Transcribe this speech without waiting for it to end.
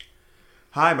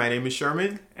Hi, my name is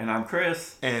Sherman, And I'm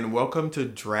Chris. and welcome to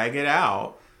Drag It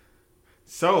Out.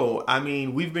 So,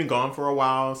 we've been gone for a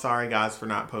while. Sorry, guys, for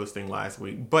not posting last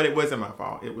week, but it wasn't my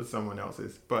fault. It was someone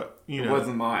else's. But It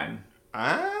wasn't mine.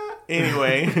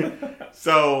 Anyway,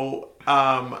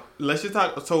 let's just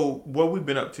talk. So, what we've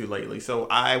been up to lately. So,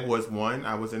 I was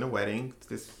in a wedding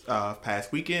this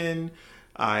past weekend.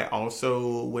 I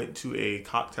also went to a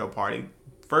cocktail party.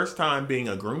 First time being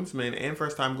a groomsman and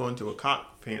first time going to a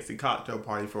fancy cocktail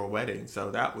party for a wedding.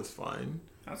 So, that was fun.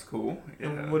 That's cool. Yeah.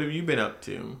 And what have you been up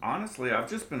to? Honestly, I've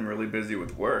just been really busy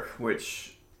with work,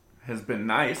 which has been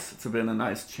nice. It's been a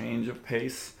nice change of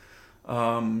pace.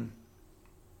 But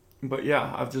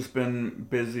yeah, I've just been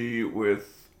busy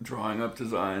with drawing up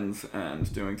designs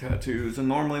and doing tattoos. And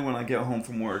normally when I get home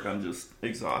from work, I'm just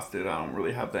exhausted. I don't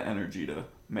really have the energy to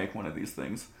make one of these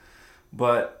things.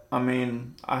 But,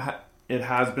 it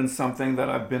has been something that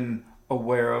I've been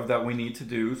aware of that we need to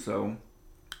do. So,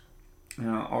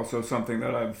 also something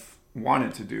that I've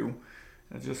wanted to do.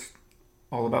 It's just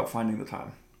all about finding the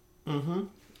time. Mm-hmm.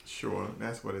 Sure,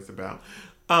 that's what it's about.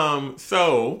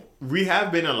 So we've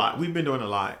been doing a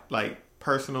lot, like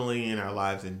personally in our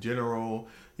lives in general.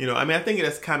 I think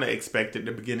that's kind of expected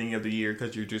at the beginning of the year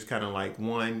because you're just kind of like,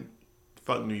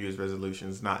 fuck New Year's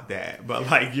resolutions, not that, but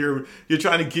like you're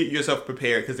trying to get yourself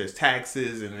prepared because there's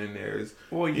taxes and then there's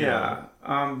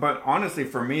but honestly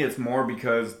for me it's more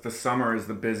because the summer is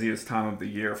the busiest time of the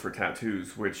year for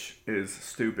tattoos, which is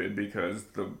stupid because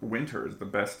the winter is the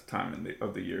best time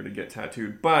of the year to get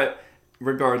tattooed. But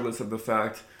regardless of the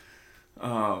fact,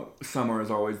 summer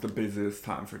is always the busiest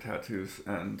time for tattoos,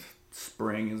 and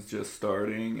spring is just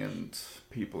starting and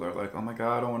people are like, oh my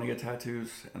god, I want to get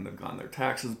tattoos, and they've gotten their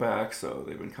taxes back, so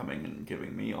they've been coming and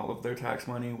giving me all of their tax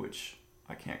money, which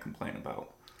I can't complain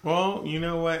about. Well, you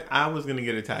know what? I was going to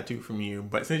get a tattoo from you,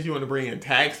 but since you want to bring in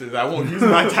taxes, I won't use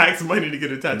my tax money to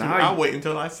get a tattoo. I'll wait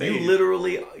until I say it.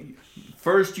 Literally,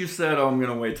 first you said, oh, I'm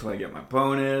going to wait till I get my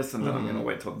bonus, and then I'm going to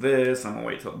wait till this, I'm going to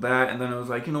wait till that, and then I was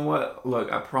like, you know what?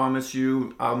 Look, I promise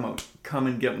you, I'm going to come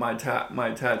and get my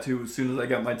tattoo as soon as I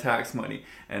get my tax money.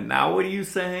 And now what are you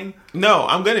saying? No,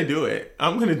 I'm going to do it.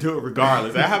 I'm going to do it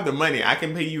regardless. I have the money. I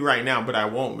can pay you right now, but I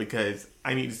won't because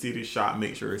I need to see this shop,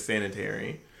 make sure it's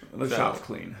sanitary. The shop's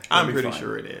clean. I'm pretty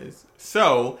sure it is.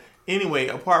 So, anyway,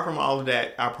 apart from all of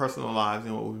that, our personal lives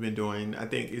and what we've been doing, I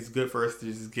think it's good for us to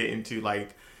just get into,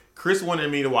 like, Chris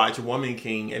wanted me to watch Woman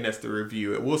King, and that's to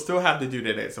review it. We'll still have to do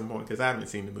that at some point because I haven't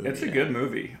seen the movie It's a good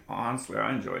movie. Honestly,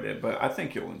 I enjoyed it, but I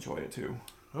think you'll enjoy it too.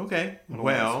 Okay. I don't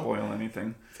want to spoil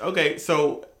anything. Okay,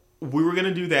 so we were going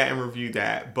to do that and review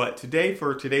that, but today,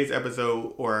 for today's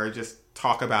episode, or just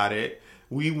talk about it,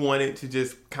 we wanted to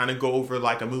just kind of go over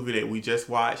like a movie that we just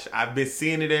watched. I've been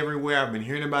seeing it everywhere. I've been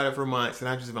hearing about it for months, and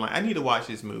I've just been like, I need to watch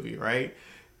this movie, right?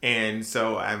 And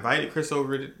so I invited Chris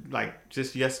over like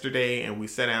just yesterday, and we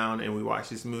sat down and we watched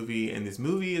this movie. And this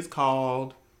movie is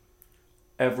called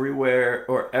Everywhere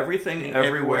or Everything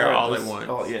Everywhere All at Once.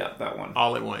 Oh yeah, that one.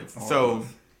 All at Once. So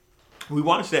we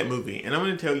watched that movie, and I'm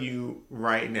going to tell you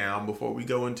right now before we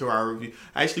go into our review.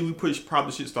 Actually,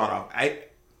 probably should start off.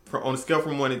 On a scale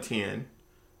from 1 to 10,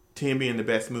 10 being the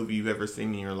best movie you've ever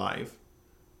seen in your life.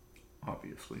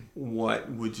 Obviously.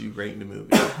 What would you rate the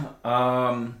movie?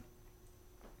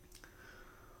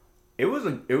 It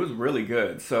was really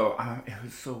good. So it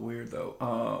was so weird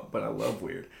though. But I love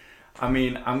weird. I'm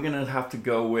gonna have to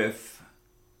go with.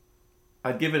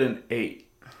 I'd give it an 8.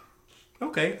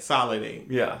 Okay, solid 8.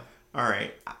 Yeah. All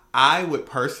right. I would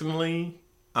personally.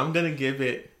 I'm gonna give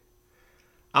it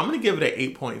an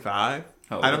 8.5.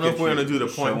 I don't know if we're gonna do the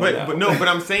point, but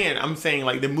I'm saying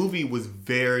like the movie was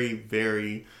very,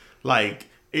 very like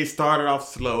it started off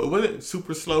slow. It wasn't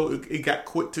super slow. It got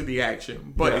quick to the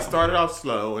action, but it started off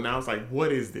slow, and I was like,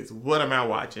 "What is this? What am I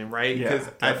watching?" Right? Because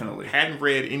definitely. I hadn't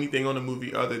read anything on the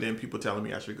movie other than people telling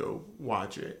me I should go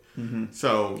watch it. Mm-hmm.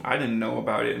 So I didn't know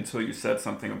about it until you said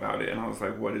something about it, and I was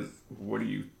like, "What are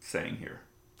you saying here?"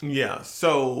 Yeah.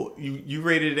 So you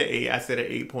rated it an 8. I said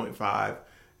an 8.5.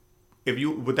 If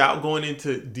you, without going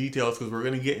into details, because we're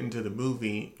going to get into the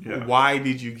movie, why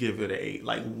did you give it an 8?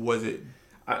 Like, was it?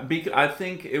 I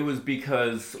think it was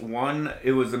because, one,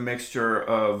 it was a mixture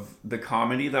of the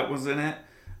comedy that was in it.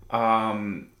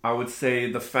 I would say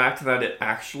the fact that it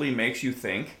actually makes you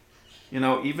think.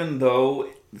 Even though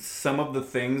some of the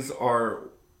things are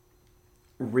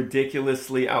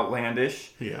ridiculously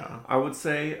outlandish, I would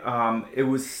say, it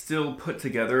was still put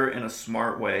together in a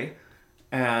smart way.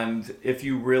 And if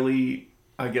you really,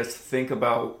 I guess, think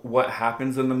about what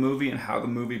happens in the movie and how the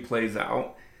movie plays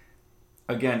out,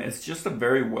 again, it's just a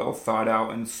very well thought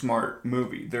out and smart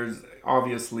movie. There's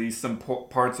obviously some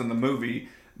parts in the movie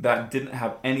that didn't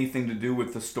have anything to do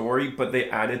with the story, but they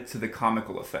added to the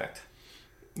comical effect.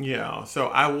 Yeah, so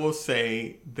I will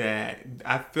say that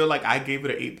I feel like I gave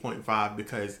it an 8.5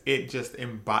 because it just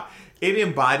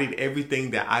embodied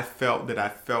everything that I felt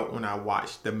when I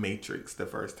watched The Matrix the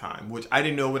first time, which I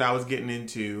didn't know what I was getting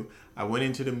into. I went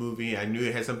into the movie, I knew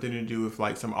it had something to do with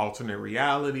like some alternate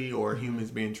reality or humans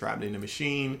being trapped in a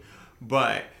machine,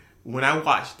 but when I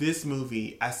watched this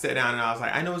movie, I sat down and I was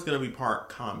like, I know it's going to be part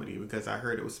comedy because I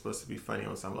heard it was supposed to be funny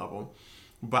on some level,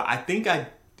 but I think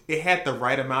it had the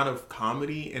right amount of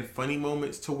comedy and funny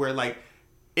moments to where like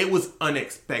it was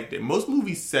unexpected. Most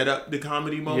movies set up the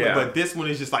comedy moment, but this one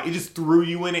is just like it just threw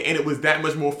you in it, and it was that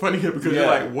much more funnier because you're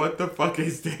like, what the fuck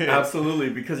is this? Absolutely,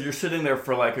 because you're sitting there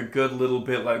for like a good little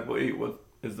bit, like, wait, what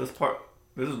is this part?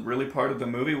 This is really part of the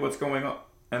movie? What's going on?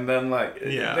 And then like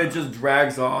it just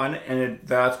drags on, and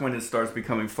that's when it starts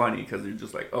becoming funny because you're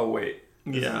just like, oh wait.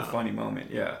 This is a funny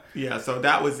moment, Yeah, so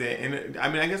that was it. And I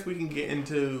mean, I guess we can get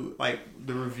into like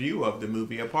the review of the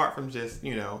movie apart from just,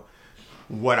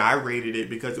 what I rated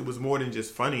it, because it was more than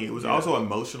just funny. It was also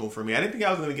emotional for me. I didn't think I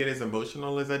was going to get as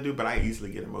emotional as I do, but I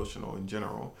easily get emotional in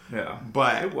general. Yeah.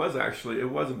 But it was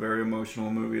a very emotional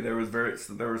movie. There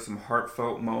were some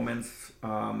heartfelt moments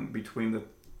between the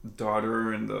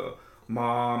daughter and the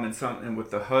mom and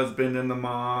with the husband and the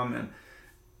mom,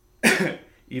 and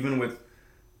even with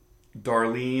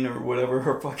Darlene or whatever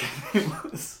her fucking name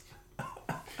was.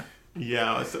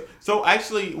 Yeah. So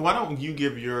actually, why don't you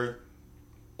give your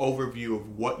overview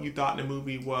of what you thought the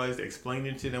movie was,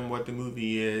 explaining to them what the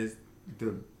movie is,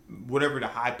 whatever the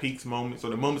high peaks moments or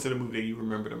the moments of the movie that you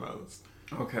remember the most.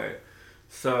 Okay.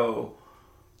 So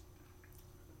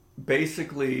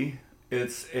basically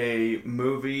it's a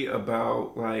movie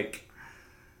about like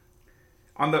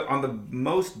on the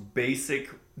most basic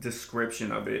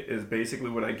description of it is basically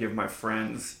what I give my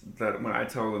friends that when I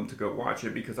tell them to go watch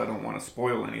it because I don't want to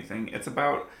spoil anything. It's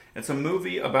a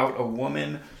movie about a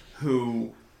woman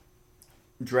who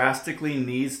drastically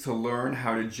needs to learn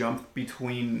how to jump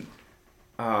between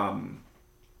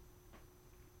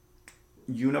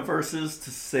universes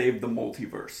to save the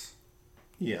multiverse.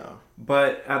 Yeah.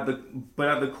 But at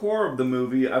the core of the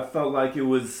movie, I felt like it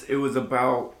was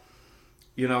about,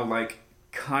 like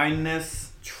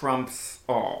kindness trumps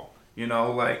all.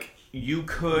 Like you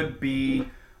could be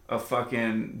a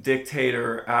fucking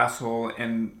dictator asshole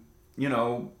and,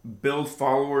 build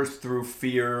followers through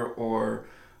fear or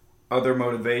other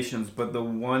motivations, but the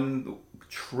one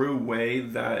true way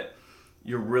that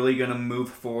you're really going to move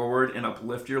forward and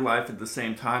uplift your life at the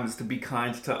same time is to be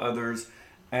kind to others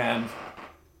and,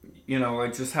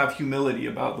 like just have humility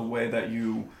about the way that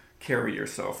you carry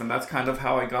yourself. And that's kind of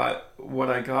how I got what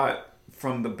I got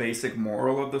from the basic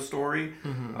moral of the story.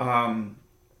 Mm-hmm.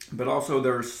 But also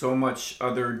there's so much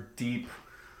other deep,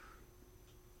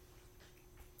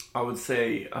 I would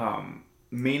say,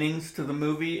 meanings to the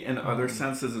movie in other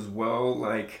senses as well,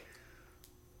 like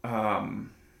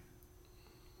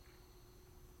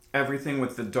everything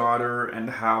with the daughter and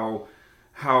how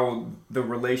the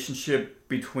relationship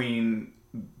between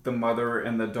the mother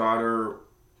and the daughter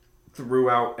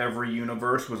throughout every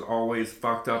universe was always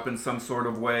fucked up in some sort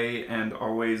of way and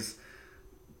always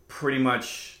pretty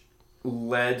much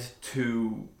led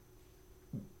to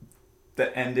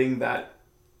the ending that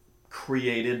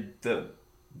created the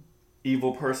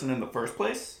evil person in the first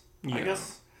place, I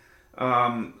guess.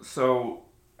 So,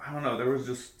 I don't know, there was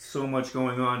just so much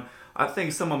going on. I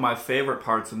think some of my favorite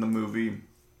parts in the movie,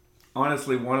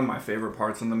 honestly, one of my favorite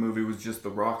parts in the movie was just the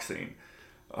rock scene.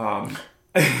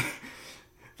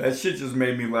 That shit just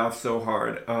made me laugh so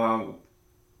hard.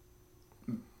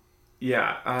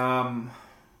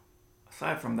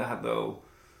 Aside from that, though,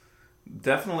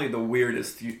 definitely the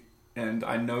weirdest, and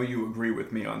I know you agree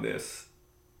with me on this,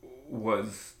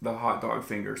 was the hot dog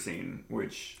finger scene,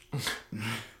 which...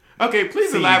 Okay,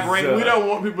 please elaborate. We don't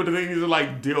want people to think these are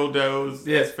like dildos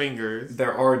as fingers.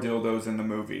 There are dildos in the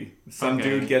movie. Some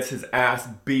dude gets his ass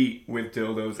beat with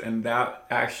dildos, and that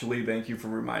actually, thank you for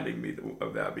reminding me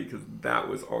of that, because that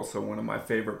was also one of my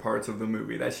favorite parts of the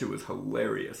movie. That shit was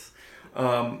hilarious.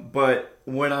 But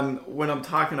when I'm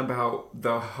talking about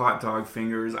the hot dog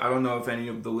fingers, I don't know if any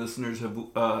of the listeners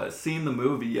have seen the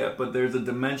movie yet, but there's a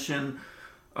dimension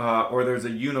or there's a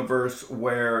universe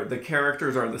where the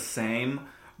characters are the same,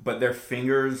 but their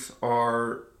fingers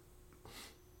are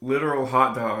literal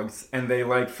hot dogs, and they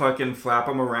like fucking flap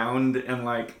them around, and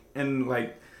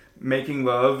making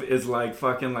love is like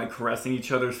fucking like caressing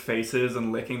each other's faces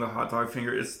and licking the hot dog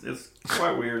finger. It's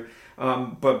quite weird.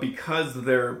 But because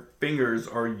their fingers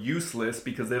are useless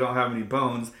because they don't have any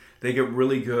bones, they get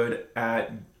really good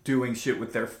at doing shit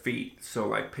with their feet. So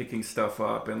like picking stuff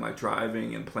up and like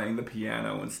driving and playing the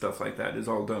piano and stuff like that is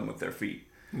all done with their feet.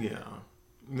 Yeah.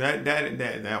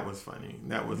 That was funny.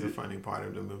 That was a funny part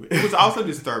of the movie. It was also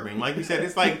disturbing. Like you said,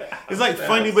 it's like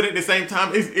funny, but at the same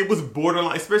time, it was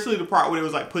borderline. Especially the part where it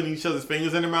was like putting each other's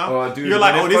fingers in their mouth. Oh, dude, you're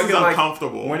like, oh, this is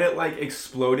uncomfortable. Like, when it like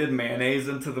exploded mayonnaise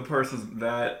into the person's,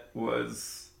 that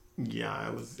was. Yeah,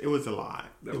 it was a lot.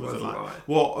 It was a lot.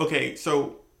 Well, okay,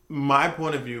 so my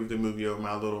point of view of the movie, or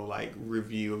my little like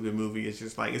review of the movie, is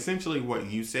just like essentially what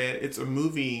you said. It's a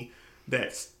movie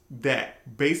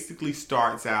that basically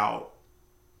starts out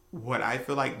what I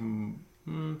feel like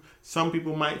some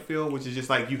people might feel, which is just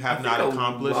like you have not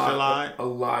accomplished a lot. A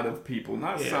lot of people,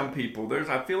 not some people.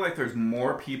 I feel like there's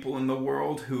more people in the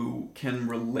world who can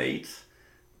relate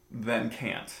than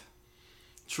can't.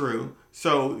 True.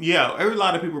 So yeah, a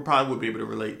lot of people probably would be able to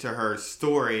relate to her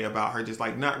story about her just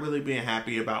like not really being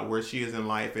happy about where she is in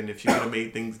life, and if she would have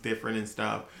made things different and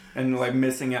stuff. And like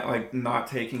missing out, like not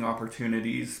taking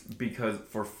opportunities because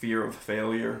for fear of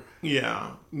failure.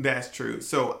 Yeah, that's true.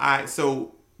 So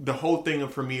the whole thing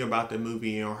for me about the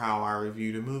movie, or how I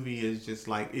review the movie, is just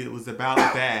like it was about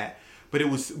that.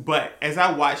 But as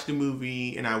I watched the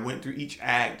movie and I went through each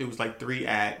act, it was like 3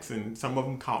 acts, and some of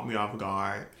them caught me off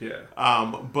guard. Yeah.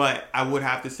 But I would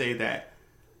have to say that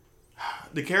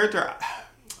the character,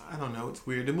 I don't know, it's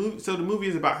weird. The movie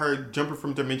is about her jumping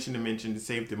from dimension to dimension to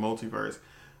save the multiverse.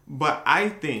 But I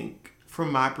think,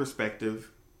 from my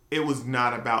perspective, it was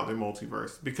not about the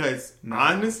multiverse, because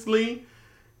honestly,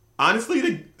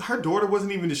 her daughter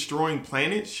wasn't even destroying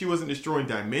planets. She wasn't destroying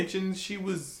dimensions.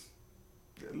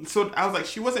 So I was like,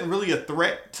 she wasn't really a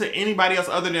threat to anybody else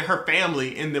other than her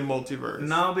family in the multiverse.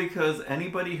 No, because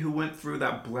anybody who went through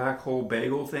that black hole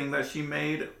bagel thing that she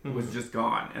made was just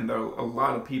gone, and a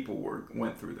lot of people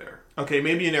went through there. Okay,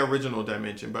 maybe in the original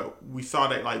dimension, but we saw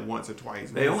that like once or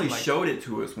twice. They only showed it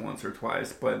to us once or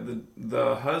twice, but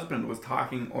the husband was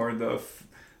talking, or the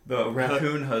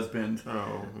raccoon husband.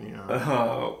 Oh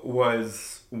yeah.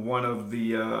 Was one of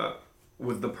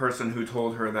was the person who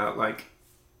told her that like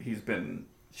she's been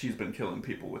killing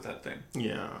people with that thing.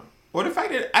 Yeah. Or the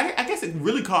fact that I guess it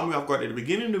really caught me off guard at the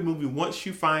beginning of the movie. Once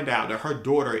you find out that her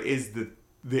daughter is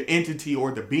the entity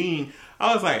or the being,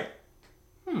 I was like,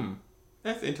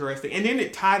 that's interesting. And then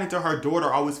it tied into her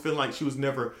daughter always feeling like she was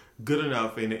never good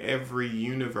enough in every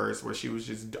universe, where she was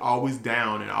just always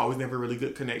down and always never really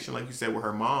good connection, like you said, with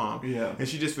her mom. Yeah. And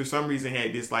she just for some reason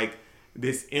had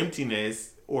this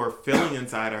emptiness or feeling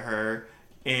inside of her.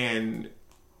 And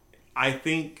I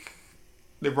think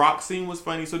the rock scene was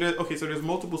funny. So there's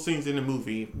multiple scenes in the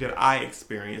movie that I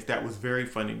experienced that was very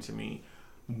funny to me.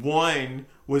 One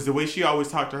was the way she always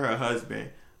talked to her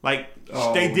husband. Like,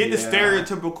 they did the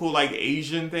stereotypical, like,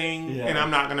 Asian thing. Yeah. And I'm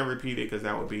not going to repeat it because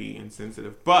that would be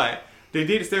insensitive. But they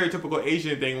did the stereotypical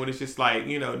Asian thing when it's just like,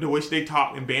 you know, the way they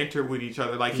talk and banter with each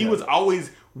other. Like, he was always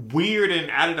weird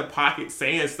and out of the pocket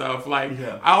saying stuff. Like,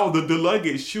 the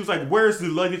luggage. She was like, where's the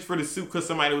luggage for the suit? Because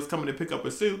somebody was coming to pick up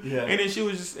a suit. Yeah. And then she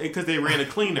was just, because they ran a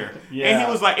cleaner. And he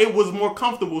was like, it was more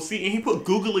comfortable. See, and he put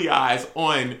googly eyes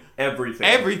on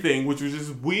everything, which was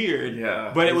just weird.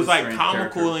 Yeah. But it was like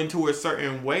comical into a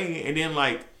certain way. And then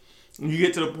like, you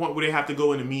get to the point where they have to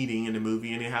go in a meeting in the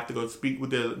movie, and they have to go speak with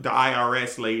the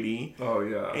IRS lady. Oh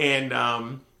yeah.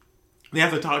 And they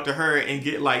have to talk to her and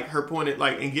get like her pointed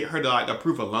like and get her to like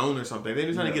approve a loan or something. They're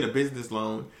just trying to get a business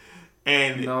loan.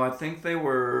 And no, I think they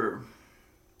were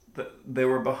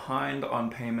behind on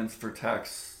payments for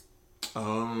tax.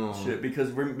 Oh shit!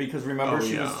 Because remember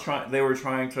they were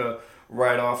trying to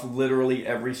write off literally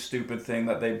every stupid thing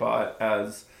that they bought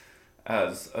as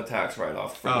a tax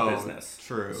write-off for the business.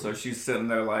 True. So she's sitting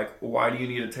there like, why do you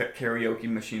need a karaoke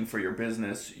machine for your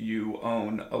business? You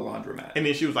own a laundromat. And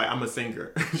then she was like, I'm a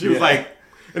singer. She was like,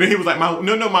 and then he was like,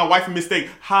 my wife mistake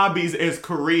hobbies as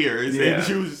careers. Yeah. And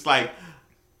she was just like,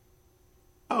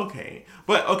 okay.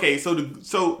 But okay, so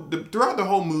throughout the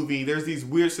whole movie, there's these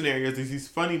weird scenarios, there's these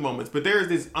funny moments, but there's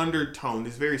this undertone,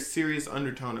 this very serious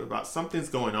undertone about something's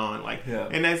going on. Like,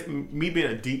 and that's me being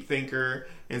a deep thinker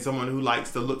and someone who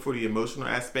likes to look for the emotional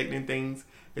aspect in things.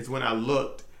 It's when I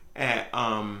looked at,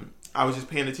 I was just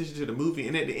paying attention to the movie,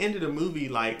 and at the end of the movie,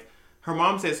 like, her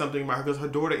mom said something about her because her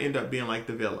daughter ended up being like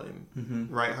the villain,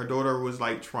 right? Her daughter was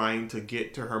like trying to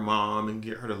get to her mom and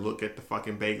get her to look at the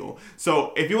fucking bagel.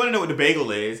 So if you want to know what the bagel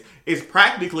is, it's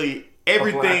practically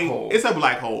everything. It's a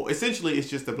black hole. Essentially, it's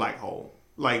just a black hole.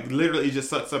 Like literally, it just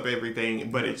sucks up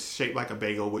everything, but it's shaped like a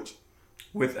bagel, which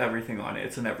with everything on it.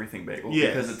 It's an everything bagel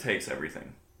because it takes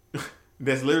everything.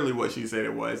 That's literally what she said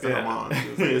it was to her mom.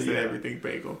 She said it's an everything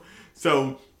bagel.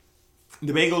 So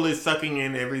the bagel is sucking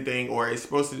in everything, or it's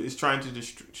supposed to. It's trying to.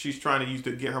 She's trying to use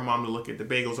to get her mom to look at the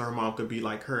bagel, so her mom could be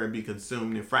like her and be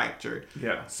consumed and fractured.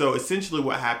 Yeah. So essentially,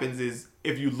 what happens is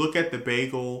if you look at the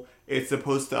bagel, it's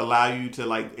supposed to allow you to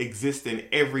like exist in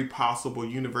every possible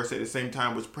universe at the same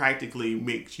time, which practically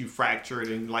makes you fractured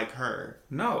and like her.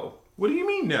 No. What do you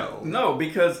mean no? No,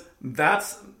 because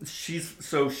she's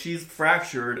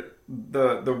fractured.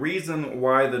 The reason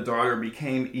why the daughter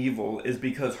became evil is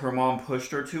because her mom pushed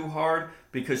her too hard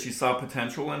because she saw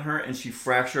potential in her and she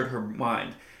fractured her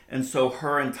mind. And so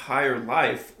her entire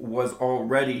life was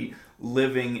already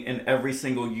living in every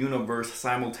single universe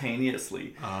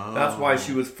simultaneously. Oh. That's why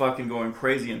she was fucking going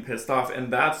crazy and pissed off.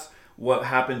 And that's what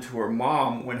happened to her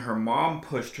mom when her mom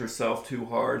pushed herself too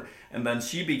hard, and then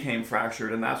she became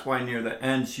fractured, and that's why near the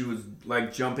end she was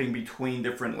like jumping between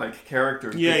different like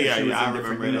characters. She was in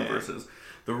different universes.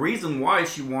 The reason why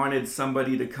she wanted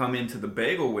somebody to come into the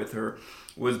bagel with her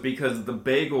was because the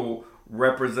bagel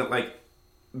represent like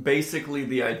basically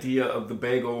the idea of the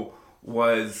bagel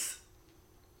was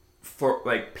for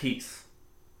like peace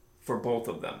for both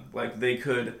of them. Like they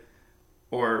could,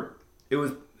 or it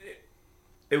was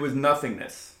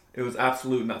nothingness. It was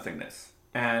absolute nothingness.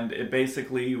 And it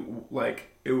basically, like,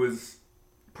 it was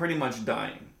pretty much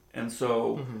dying. And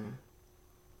so,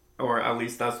 or at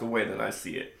least that's the way that I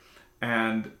see it.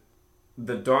 And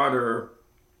the daughter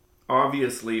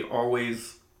obviously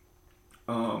always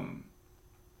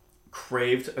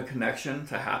craved a connection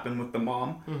to happen with the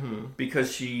mom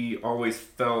because she always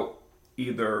felt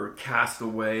either cast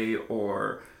away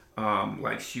or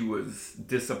like she was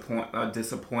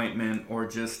disappointment, or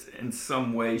just in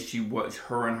some way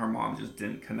her and her mom just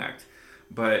didn't connect.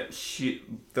 But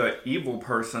the evil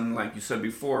person, like you said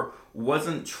before,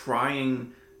 wasn't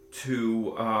trying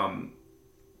to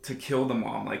kill the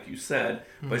mom, like you said,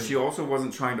 but she also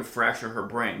wasn't trying to fracture her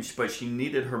brain. But she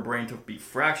needed her brain to be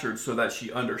fractured so that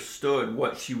she understood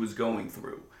what she was going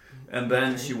through, and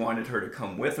then she wanted her to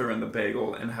come with her in the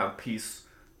bagel and have peace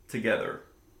together.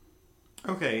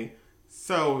 Okay,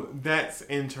 so that's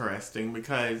interesting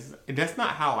because that's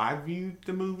not how I viewed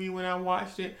the movie when I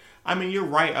watched it. I mean, you're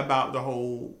right about the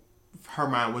whole her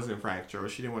mind wasn't fractured, or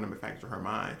she didn't want to fracture her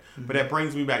mind. But that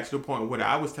brings me back to the point what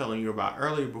I was telling you about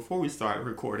earlier before we started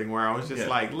recording, where I was just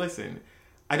like, listen,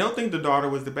 I don't think the daughter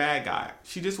was the bad guy.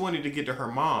 She just wanted to get to her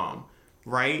mom,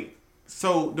 right?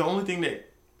 So the only thing that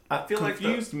I feel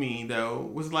confused me,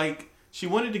 though, was like, she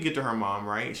wanted to get to her mom,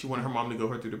 right? She wanted her mom to go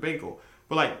her through the bagel.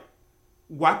 But like,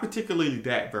 why particularly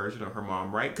that version of her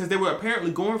mom, right? Because they were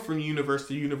apparently going from universe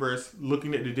to universe,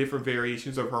 looking at the different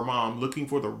variations of her mom, looking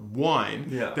for the one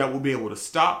that would be able to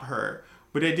stop her.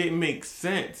 But it didn't make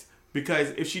sense, because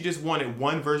if she just wanted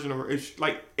one version of her,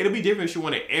 it'll be different if she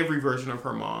wanted every version of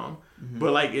her mom.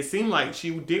 But like, it seemed like she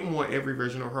didn't want every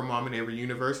version of her mom in every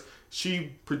universe.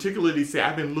 She particularly said,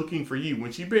 "I've been looking for you."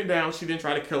 When she bent down, she didn't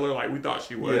try to kill her like we thought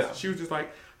she was. Yeah. She was just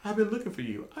like, "I've been looking for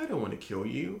you. I don't want to kill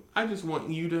you. I just want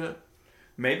you to..."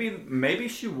 Maybe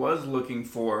she was looking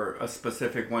for a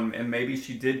specific one, and maybe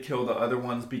she did kill the other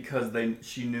ones because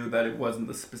she knew that it wasn't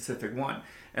the specific one.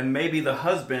 And maybe the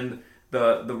husband,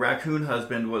 the raccoon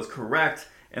husband, was correct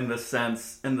in the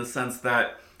sense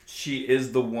that she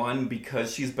is the one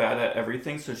because she's bad at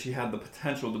everything, so she had the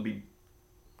potential to be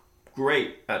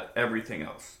great at everything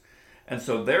else. And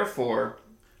so therefore...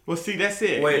 Well, see, that's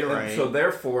it. You're right. So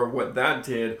therefore, what that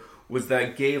did was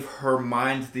that gave her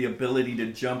mind the ability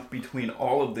to jump between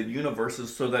all of the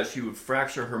universes so that she would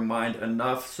fracture her mind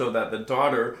enough so that the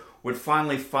daughter would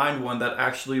finally find one that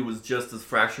actually was just as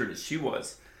fractured as she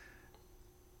was.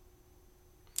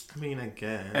 I mean, I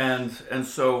guess. And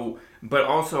so, but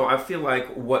also I feel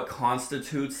like what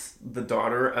constitutes the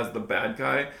daughter as the bad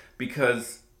guy,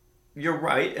 because you're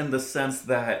right in the sense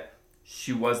that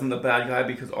she wasn't the bad guy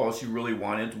because all she really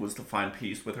wanted was to find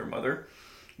peace with her mother.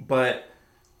 But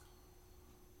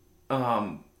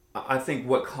I think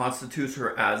what constitutes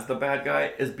her as the bad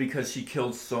guy is because she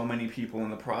killed so many people in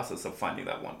the process of finding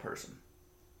that one person.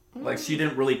 Like, she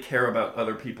didn't really care about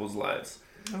other people's lives.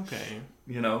 Okay.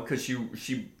 You know, because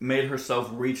she made herself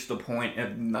reach the point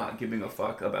of not giving a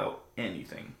fuck about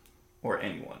anything or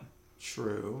anyone.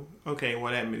 True. Okay,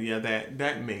 well,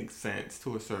 that makes sense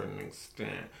to a certain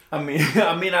extent. I mean,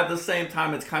 at the same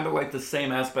time, it's kind of like the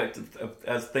same aspect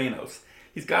as Thanos.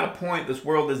 He's got a point. This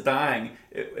world is dying.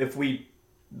 If we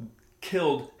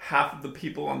killed half of the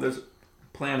people on this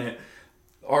planet,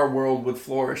 our world would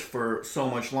flourish for so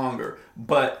much longer.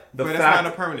 But that's not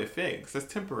a permanent fix.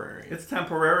 That's temporary. It's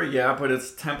temporary, yeah, but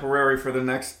it's temporary for the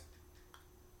next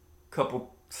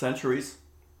couple centuries,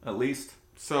 at least.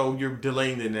 So you're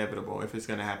delaying the inevitable if it's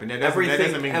going to happen. That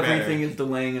doesn't mean everything better. is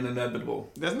delaying an inevitable.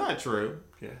 That's not true.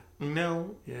 Yeah.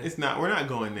 No, Yeah. it's not. We're not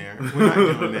going there. We're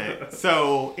not doing that.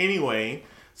 So anyway,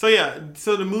 so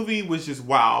the movie was just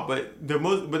wow. But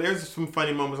there's some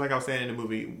funny moments, like I was saying in the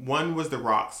movie. One was the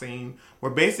rock scene,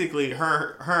 where basically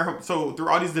her. So through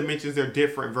all these dimensions, there are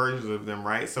different versions of them,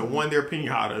 right? So one, they're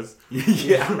pinatas.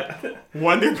 Yeah.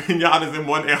 One, they're pinatas, and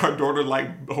one, her daughter,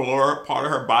 like, part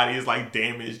of her body is like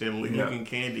damaged and leaking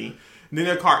candy. And then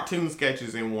there are cartoon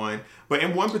sketches in one. But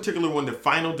in one particular one, the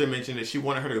final dimension that she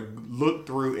wanted her to look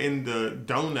through in the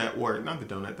donut, or not the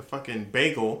donut, the fucking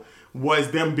bagel,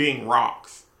 was them being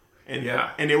rocks.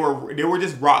 And they were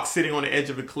just rocks sitting on the edge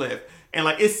of a cliff. And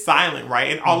like it's silent,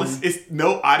 right? And all it's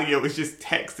no audio, it's just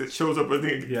text that shows up for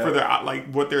their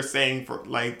like what they're saying for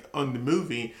like on the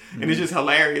movie. And it's just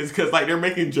hilarious because like they're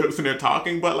making jokes and they're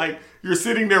talking, but like you're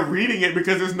sitting there reading it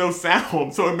because there's no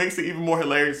sound. So it makes it even more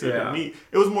hilarious for me.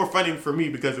 It was more funny for me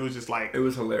because it was just like it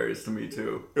was hilarious to me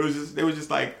too. It was just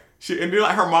like and then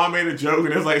like her mom made a joke and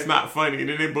it was like it's not funny. And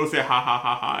then they both said ha ha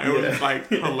ha ha. It was just like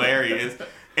hilarious.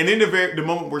 And then the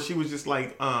moment where she was just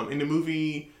like in the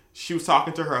movie, she was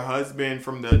talking to her husband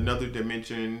from another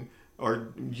dimension or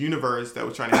universe that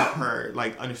was trying to help her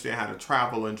like understand how to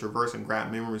travel and traverse and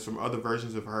grab memories from other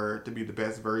versions of her to be the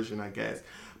best version, I guess.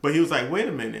 But he was like, wait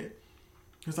a minute.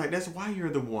 He was like, that's why you're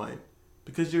the one.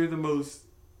 Because you're the most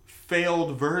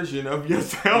failed version of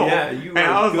yourself. Yeah, you. And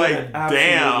I was like,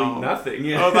 damn, nothing.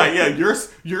 Yeah. I was like, yeah,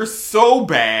 you're so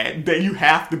bad that you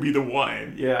have to be the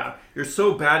one. Yeah, you're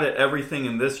so bad at everything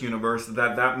in this universe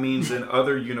that means in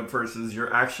other universes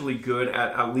you're actually good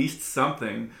at least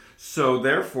something. So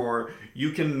therefore,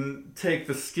 you can take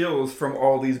the skills from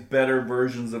all these better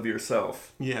versions of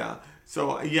yourself. Yeah.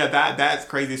 So yeah, that's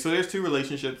crazy. So there's two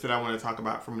relationships that I want to talk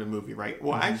about from the movie, right?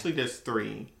 Well, actually, there's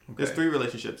three. Okay. There's three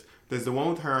relationships. There's the one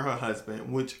with her and her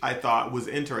husband, which I thought was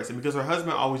interesting because her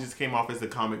husband always just came off as the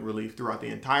comic relief throughout the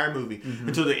entire movie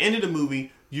until the end of the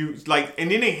movie.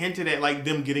 And then they hinted at like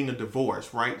them getting a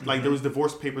divorce, right? Like there was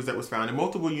divorce papers that was found in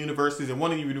multiple universes, and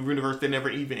one of the universes they never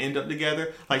even end up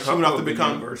together. Like she went off to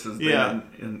become universes,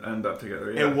 end up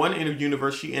together. Yeah. And one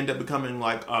universe, she ended up becoming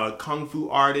like a kung fu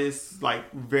artist,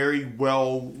 like very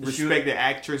well respected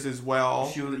actress as well.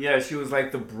 She was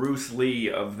like the Bruce Lee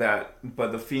of that,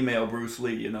 but the female Bruce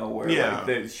Lee,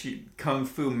 where she kung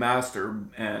fu master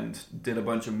and did a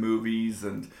bunch of movies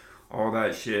and all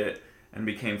that shit and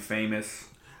became famous.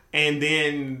 And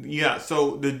then,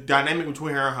 so the dynamic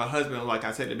between her and her husband, like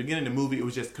I said at the beginning of the movie, it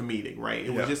was just comedic, right?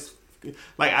 It was just,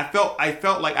 like, I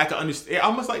felt like I could understand,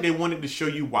 almost like they wanted to show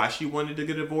you why she wanted to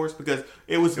get a divorce, because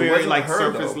it was very, like,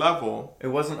 surface level. It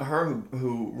wasn't her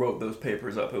who wrote those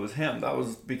papers up, it was him. That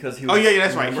was because he was... Oh, yeah,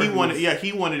 that's right.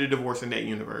 He wanted a divorce in that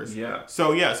universe. Yeah.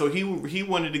 So he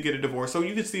wanted to get a divorce. So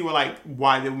you could see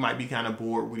why they might be kind of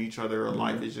bored with each other, or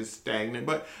life is just stagnant.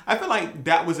 But I feel like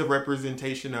that was a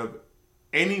representation of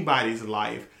anybody's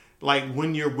life. Like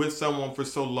when you're with someone for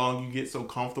so long, you get so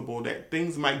comfortable that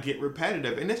things might get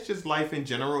repetitive, and it's just life in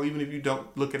general. Even if you don't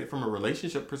look at it from a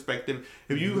relationship perspective,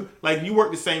 if you you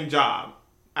work the same job,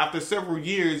 after several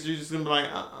years, you're just gonna be like,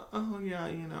 oh yeah,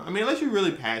 I mean, unless you're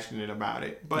really passionate about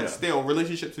it. But still,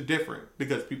 relationships are different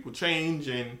because people change,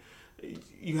 and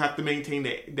you have to maintain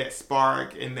that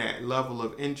spark and that level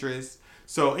of interest.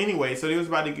 So anyway, so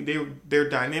their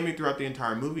dynamic throughout the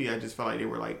entire movie. I just felt like they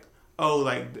were like,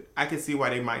 I could see why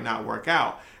they might not work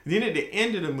out. Then at the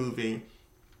end of the movie,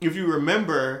 if you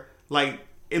remember, like,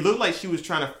 it looked like she was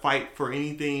trying to fight for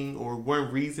anything or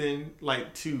one reason,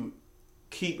 like, to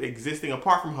keep existing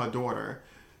apart from her daughter.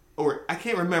 Or, I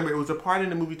can't remember, it was a part in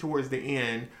the movie towards the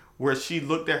end where she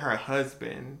looked at her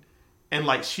husband and,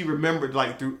 like, she remembered,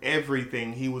 like, through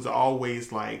everything, he was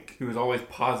always, like... He was always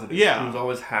positive. Yeah. He was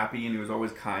always happy, and he was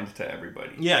always kind to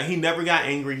everybody. Yeah, he never got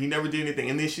angry. He never did anything.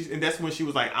 And then that's when she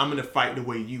was like, I'm going to fight the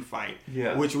way you fight.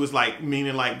 Yeah. Which was, like,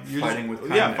 meaning, like... You're fighting with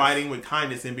kindness. Yeah, fighting with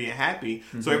kindness and being happy.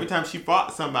 Mm-hmm. So every time she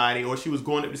fought somebody, or she was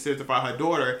going up the stairs to fight her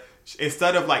daughter,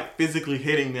 instead of, like, physically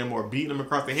hitting them or beating them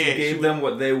across the head... She gave them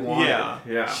what they wanted.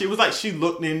 Yeah. She was like, she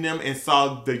looked in them and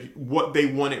saw what they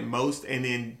wanted most, and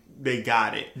then... they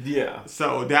got it. Yeah.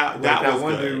 So that was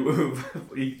one good.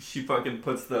 Dude, she fucking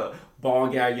puts the ball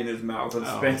gag in his mouth and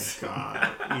spends. Oh,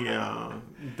 God. Yeah.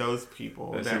 Those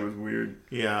people. That shit was weird.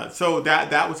 Yeah. So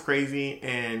that was crazy.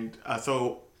 And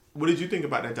so what did you think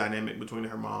about that dynamic between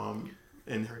her mom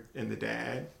and the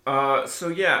dad?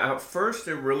 At first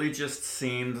it really just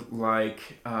seemed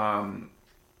like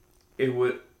it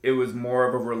was more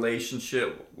of a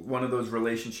relationship, one of those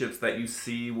relationships that you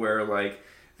see where, like,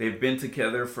 they've been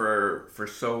together for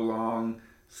so long,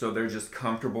 so they're just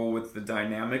comfortable with the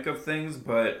dynamic of things.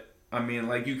 But I mean,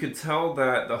 like, you could tell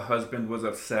that the husband was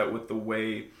upset with the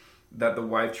way that the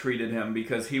wife treated him,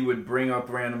 because he would bring up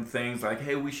random things like,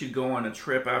 hey, we should go on a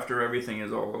trip after everything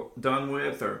is all done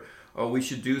with, or oh, we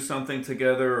should do something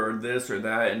together, or this or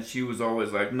that. And she was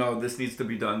always like, no, this needs to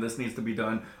be done. This needs to be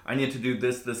done. I need to do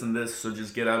this, this, and this. So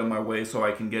just get out of my way so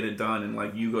I can get it done. And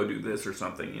like, you go do this or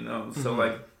something, you know? So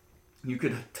like, you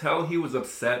could tell he was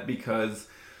upset because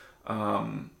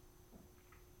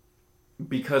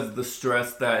the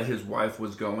stress that his wife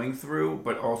was going through,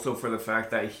 but also for the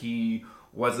fact that he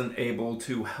wasn't able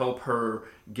to help her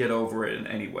get over it in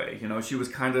any way. You know, she was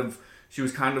kind of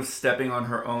stepping on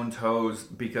her own toes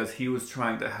because he was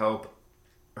trying to help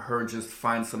her just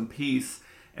find some peace,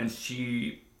 and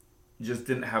she just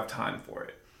didn't have time for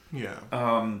it. Yeah.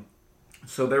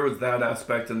 So there was that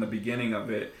aspect in the beginning of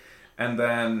it. And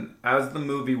then as the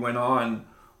movie went on,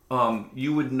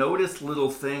 you would notice little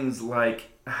things like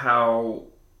how,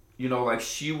 you know, like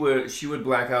she would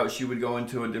black out, she would go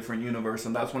into a different universe,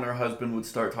 and that's when her husband would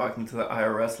start talking to the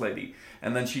IRS lady.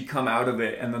 And then she'd come out of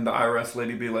it, and then the IRS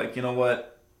lady be like, you know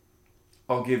what,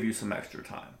 I'll give you some extra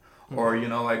time. Mm-hmm. Or, you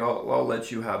know, like, I'll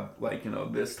let you have, like, you know,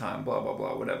 this time, blah, blah,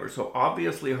 blah, whatever. So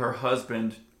obviously her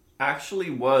husband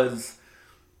actually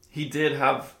he did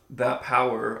have that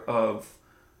power of,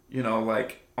 you know,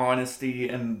 like, honesty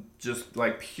and just,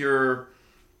 like, pure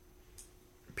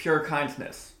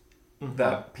kindness. Mm-hmm.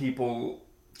 That people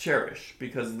cherish,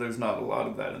 because there's not a lot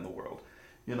of that in the world,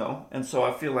 you know? And so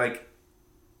I feel like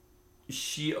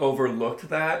she overlooked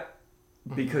that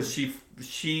because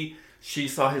she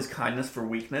saw his kindness for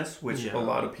weakness, which a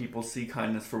lot of people see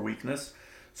kindness for weakness.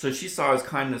 So she saw his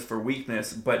kindness for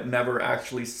weakness, but never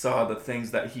actually saw the things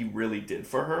that he really did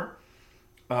for her.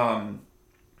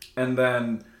 And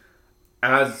then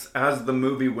as the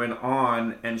movie went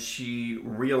on and she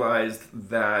realized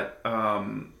that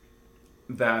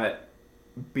that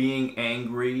being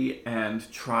angry and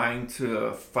trying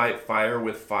to fight fire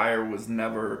with fire was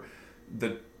never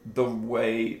the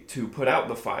way to put out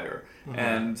the fire. Mm-hmm.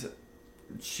 And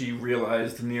she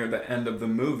realized near the end of the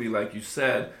movie, like you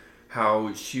said,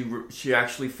 how she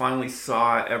actually finally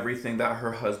saw everything that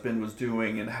her husband was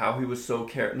doing and how he was so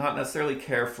not necessarily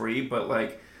carefree, but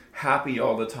like happy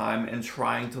all the time and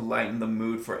trying to lighten the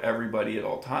mood for everybody at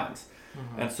all times.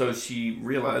 Mm-hmm. And so she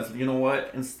realized, you know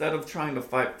what, instead of trying to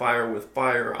fight fire with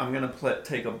fire, I'm going to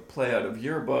take a play out of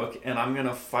your book, and I'm going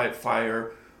to fight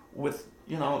fire with,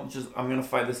 you know, I'm going to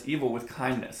fight this evil with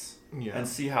kindness and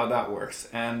see how that works.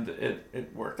 And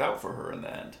it worked out for her in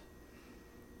the end.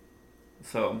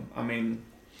 So, I mean,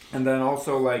 and then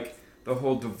also like the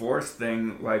whole divorce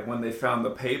thing, like when they found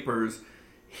the papers,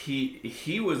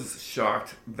 he was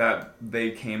shocked that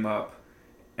they came up,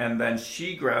 and then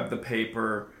she grabbed the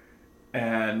paper.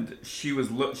 And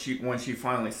when she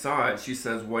finally saw it, she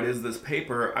says, "What is this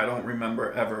paper? I don't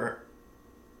remember ever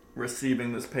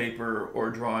receiving this paper or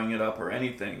drawing it up or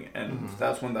anything." And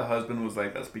that's when the husband was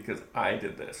like, "That's because I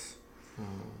did this."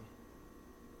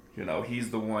 You know,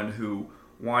 he's the one who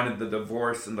wanted the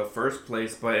divorce in the first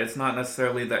place, but it's not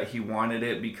necessarily that he wanted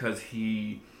it because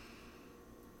he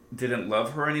didn't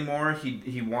love her anymore.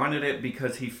 He wanted it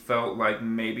because he felt like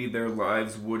maybe their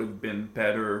lives would have been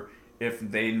better if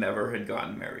they never had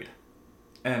gotten married.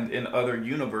 And in other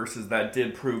universes, that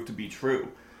did prove to be true.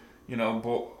 You know,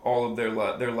 all of their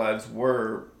lives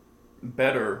were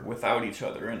better without each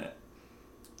other in it.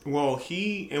 Well,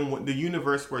 in the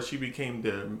universe where she became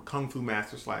the Kung Fu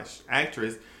master /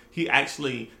 actress,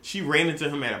 she ran into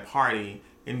him at a party,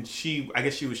 and I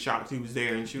guess she was shocked he was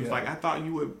there, and she was like, "I thought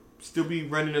you would still be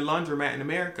running a laundromat in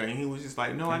America." And he was just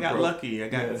like, "No, I got lucky. I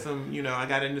got some, you know, I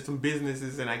got into some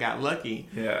businesses and I got lucky."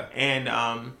 Yeah. And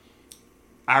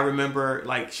I remember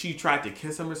like she tried to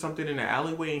kiss him or something in the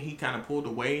alleyway, and he kind of pulled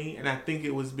away. And I think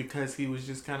it was because he was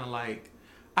just kind of like,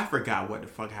 I forgot what the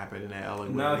fuck happened in that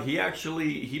alleyway. No,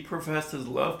 he professed his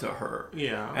love to her.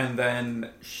 Yeah. And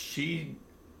then she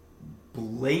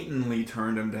blatantly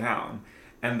turned him down.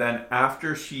 And then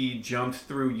after she jumped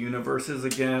through universes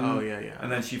again,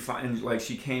 and then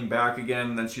she came back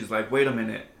again, and then she's like, "Wait a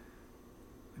minute,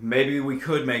 maybe we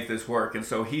could make this work." And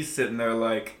so he's sitting there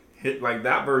like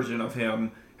that version of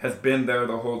him has been there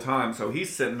the whole time. So he's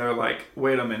sitting there like,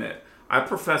 "Wait a minute, I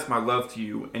professed my love to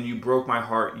you, and you broke my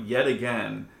heart yet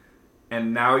again,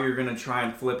 and now you're gonna try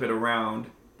and flip it around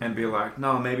and be like,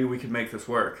 no, maybe we could make this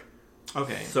work."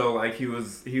 Okay. So like he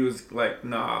was like,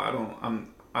 "Nah,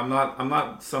 I'm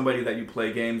not somebody that you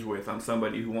play games with. I'm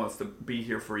somebody who wants to be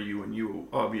here for you, and you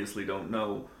obviously don't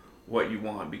know what you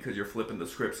want because you're flipping the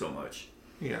script so much."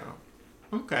 Yeah.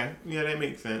 Okay. Yeah, that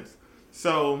makes sense.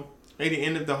 So at the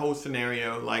end of the whole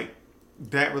scenario, like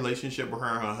that relationship with her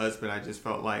and her husband, I just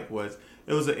felt like was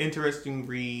it was an interesting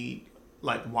read,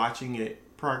 like watching it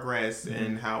progress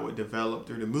and how it developed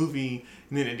through the movie.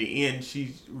 And then at the end,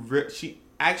 she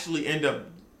actually ended up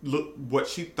what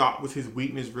she thought was his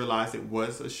weakness, realized it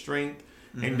was a strength.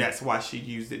 And that's why she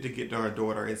used it to get to her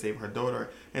daughter and save her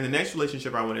daughter. And the next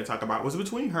relationship I want to talk about was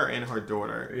between her and her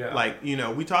daughter. Yeah. Like, you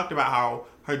know, we talked about how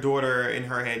her daughter in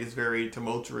her head is very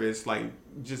tumultuous, like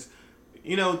just,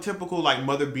 you know, typical like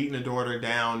mother beating a daughter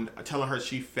down, telling her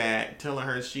she fat, telling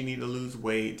her she need to lose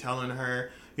weight, telling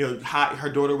her, you know, how her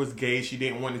daughter was gay. She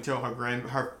didn't want to tell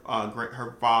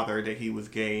her father that he was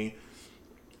gay.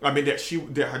 I mean that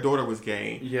her daughter was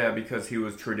gay. Yeah, because he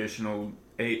was traditional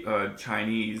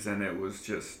Chinese, and it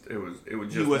just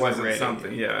wasn't wasn't ready.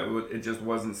 something. Yeah, it just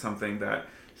wasn't something that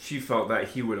she felt that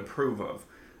he would approve of,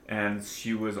 and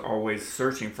she was always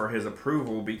searching for his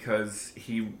approval because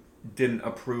he didn't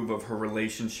approve of her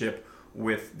relationship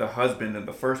with the husband in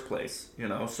the first place. You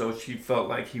know, so she felt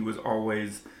like he was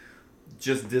always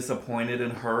just disappointed in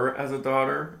her as a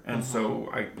daughter, and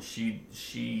so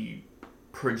she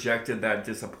projected that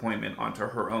disappointment onto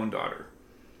her own daughter.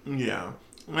 Yeah.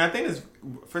 And I think it's,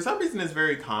 for some reason, it's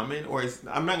very common, or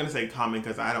I'm not going to say common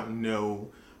because I don't know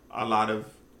a lot of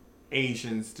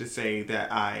Asians to say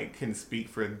that I can speak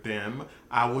for them.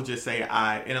 I will just say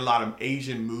in a lot of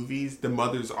Asian movies, the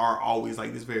mothers are always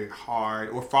like this very hard,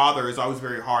 or father is always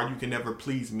very hard, you can never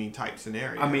please me type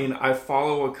scenario. I mean, I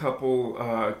follow a couple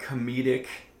comedic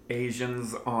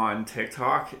Asians on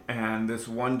TikTok, and this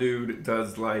one dude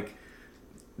does like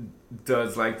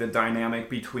the dynamic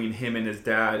between him and his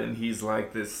dad, and he's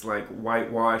like this like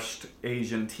whitewashed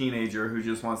Asian teenager who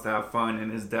just wants to have fun, and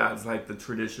his dad's like the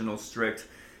traditional strict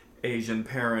Asian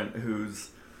parent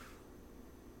who's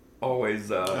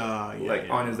always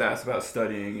on his ass about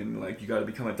studying, and like you got to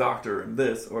become a doctor and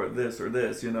this or this or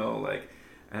this, you know, like.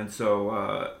 And so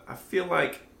I feel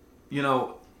like, you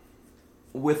know,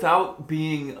 without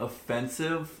being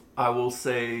offensive, I will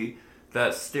say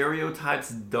that stereotypes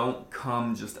don't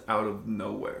come just out of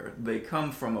nowhere. They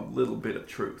come from a little bit of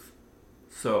truth.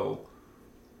 So,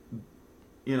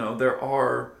 you know,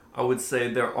 I would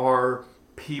say there are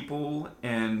people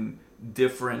and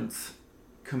different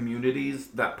communities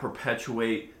that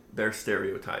perpetuate their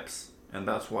stereotypes. And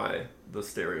that's why the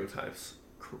stereotypes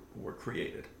were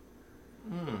created.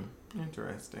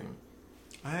 Interesting.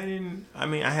 I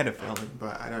had a feeling,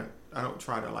 but I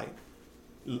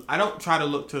don't try to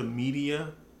look to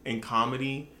media and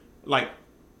comedy, like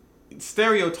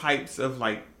stereotypes of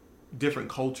like different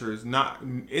cultures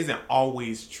isn't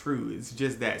always true. It's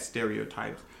just that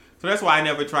stereotypes. So that's why I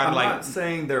never try to I'm not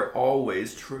saying they're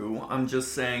always true. I'm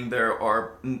just saying there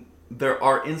are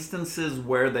instances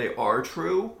where they are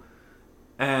true,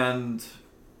 and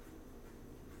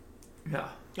yeah.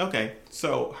 Okay,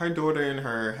 so her daughter and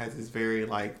her has this very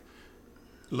like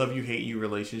love you hate you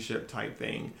relationship type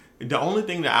thing. The only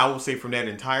thing that I will say from that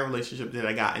entire relationship that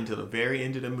I got until the very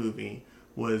end of the movie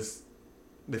was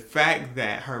the fact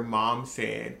that her mom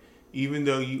said, even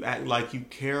though you act like you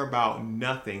care about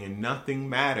nothing and nothing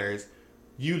matters,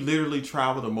 you literally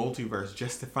travel the multiverse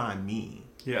just to find me.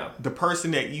 Yeah. The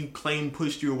person that you claim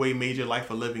pushed you away, made your life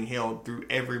a living hell through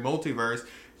every multiverse,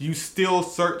 you still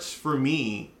search for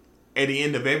me at the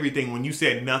end of everything when you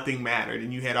said nothing mattered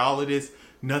and you had all of this,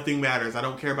 nothing matters, I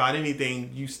don't care about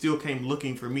anything, you still came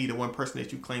looking for me, the one person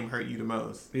that you claim hurt you the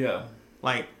most. Yeah.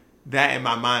 Like, that in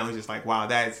my mind was just like, wow,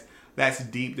 that's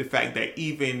deep. The fact that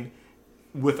even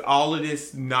with all of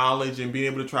this knowledge and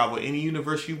being able to travel any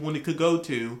universe you wanted to go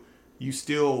to, you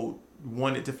still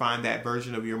wanted to find that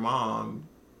version of your mom.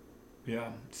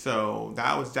 Yeah. So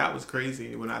that was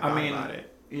crazy when I thought about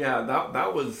it. Yeah,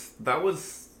 that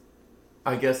was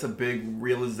I guess a big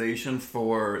realization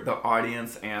for the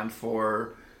audience and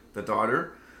for the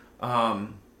daughter.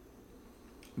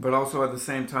 But also at the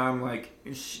same time, like,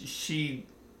 she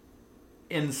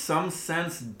in some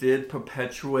sense did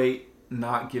perpetuate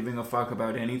not giving a fuck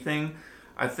about anything.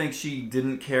 I think she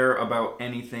didn't care about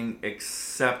anything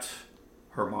except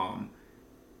her mom.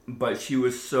 But she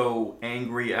was so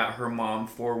angry at her mom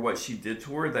for what she did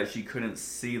to her that she couldn't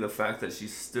see the fact that she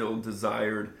still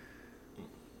desired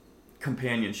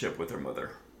companionship with her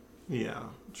mother. Yeah,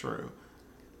 true.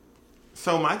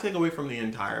 So my takeaway from the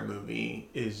entire movie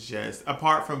is just,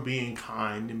 apart from being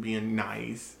kind and being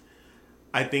nice,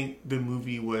 I think the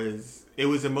movie was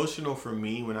emotional for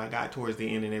me when I got towards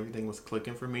the end and everything was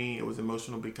clicking for me. It was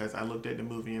emotional because I looked at the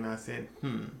movie and I said,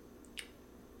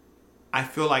 I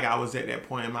feel like I was at that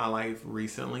point in my life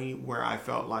recently where I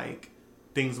felt like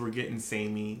things were getting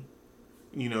samey.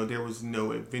 You know, there was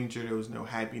no adventure, there was no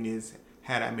happiness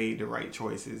had I made the right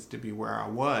choices to be where I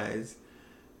was.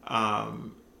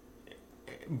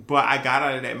 But I got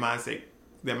out of that mindset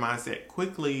that mindset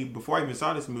quickly before I even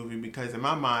saw this movie, because in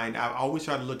my mind, I always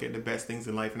try to look at the best things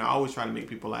in life, and I always try to make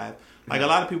people laugh. Like, a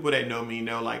lot of people that know me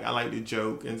know, like, I like to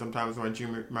joke, and sometimes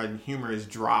my humor is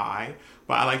dry,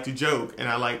 but I like to joke, and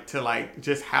I like to, like,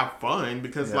 just have fun,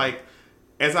 because, like,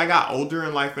 as I got older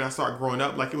in life and I started growing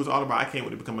up, like, it was all about, I can't wait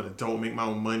to become an adult, make my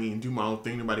own money, and do my own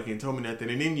thing. Nobody can tell me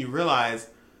nothing. And then you realize,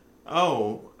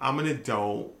 oh, I'm an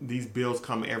adult. These bills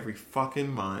come every fucking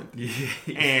month.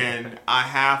 And I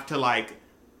have to,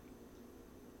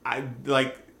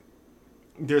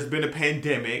 there's been a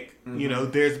pandemic. You know,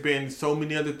 there's been so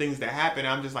many other things that happen.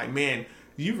 I'm just like, man,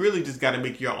 you really just got to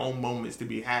make your own moments to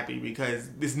be happy, because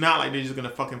it's not like they're just going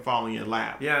to fucking fall in your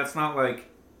lap. Yeah, it's not like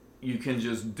you can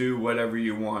just do whatever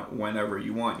you want whenever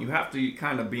you want. You have to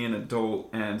kind of be an adult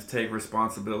and take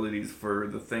responsibilities for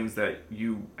the things that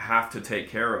you have to take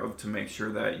care of to make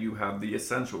sure that you have the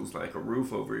essentials, like a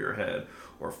roof over your head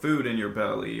or food in your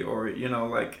belly, or, you know,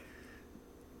 like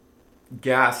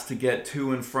gas to get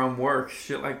to and from work,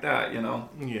 shit like that, you know?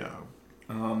 Yeah.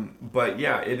 But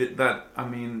yeah, I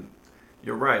mean,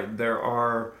 you're right.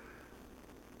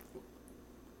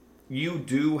 You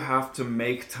do have to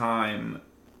make time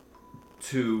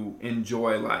to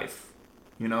enjoy life,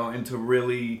 you know, and to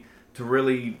really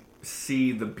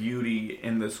see the beauty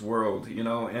in this world, you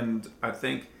know. And I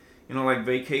think, you know, like,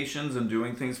 vacations and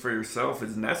doing things for yourself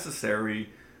is necessary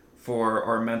for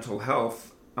our mental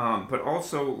health, but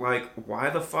also, like, why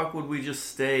the fuck would we just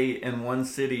stay in one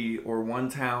city or one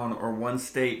town or one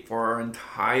state for our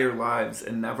entire lives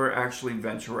and never actually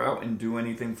venture out and do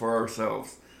anything for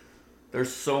ourselves?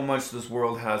 There's so much this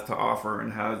world has to offer,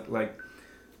 and has, like,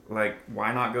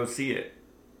 why not go see it?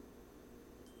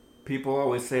 People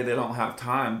always say they don't have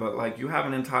time, but, like, you have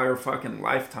an entire fucking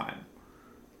lifetime.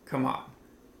 Come on.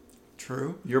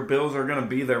 True. Your bills are gonna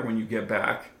be there when you get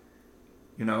back.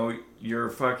 You know, your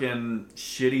fucking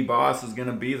shitty boss is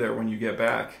gonna be there when you get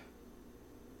back.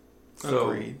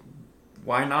 So, Agreed.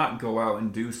 Why not go out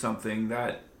and do something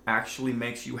that actually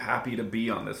makes you happy to be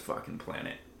on this fucking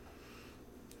planet?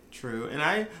 True. And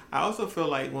I also feel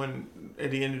like when, at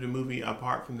the end of the movie,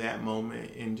 apart from that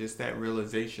moment and just that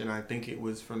realization, I think it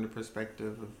was from the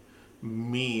perspective of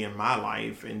me and my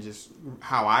life and just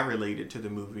how I related to the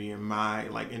movie and my,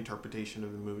 like, interpretation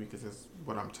of the movie, because that's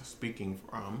what I'm speaking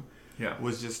from. Yeah.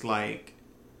 Was just like,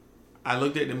 I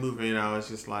looked at the movie and I was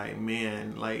just like,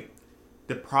 man, like,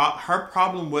 her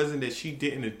problem wasn't that she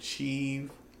didn't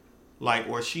achieve, like,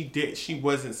 or she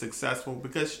wasn't successful,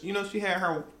 because, you know, she had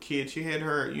her kids, she had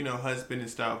her, you know, husband and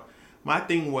stuff. My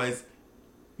thing was,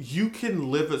 you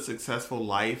can live a successful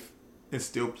life and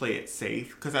still play it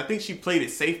safe, because I think she played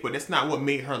it safe, but that's not what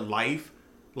made her life,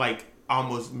 like,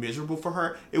 almost miserable for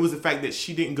her. It was the fact that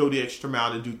she didn't go the extra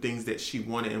mile to do things that she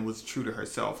wanted and was true to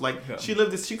herself. Like, she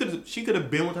lived this, she could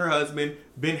have been with her husband,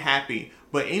 been happy,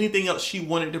 but anything else she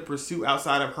wanted to pursue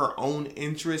outside of her own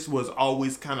interest was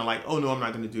always kind of like, oh no, I'm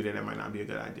not going to do that. That might not be a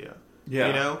good idea. Yeah.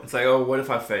 You know? It's like, oh, what if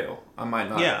I fail? I might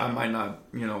not. Yeah. I might not,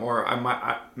 you know, or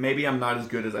maybe I'm not as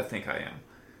good as I think I am.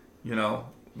 You know,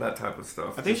 that type of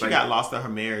stuff. I think she got lost in her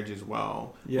marriage as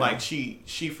well. Yeah. Like, she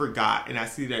forgot, and I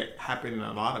see that happen in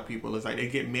a lot of people. It's like they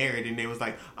get married and they was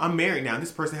like, I'm married now.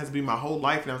 This person has to be my whole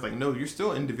life. And I was like, no, you're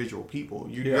still individual people.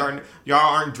 Y'all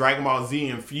aren't Dragon Ball Z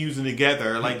and fusing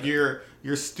together. Like, you're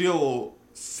still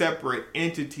separate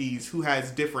entities who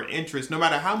has different interests. No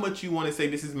matter how much you want to say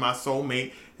this is my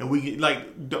soulmate, and we get,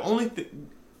 like, the only thing,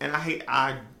 and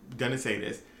I'm gonna say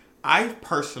this, I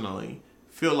personally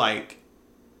feel like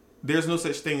there's no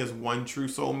such thing as one true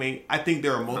soulmate. I think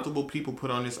there are multiple people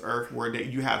put on this earth where that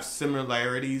you have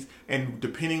similarities, and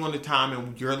depending on the time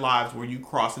in your lives where you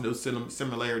cross and those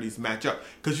similarities match up.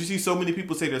 Because you see so many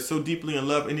people say they're so deeply in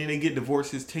love, and then they get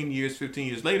divorces 10 years, 15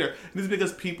 years later. And this is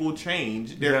because people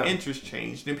change, their interests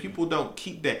change, and people don't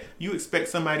keep that. You expect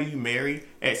somebody you marry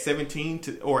at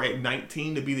 17 or at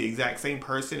 19 to be the exact same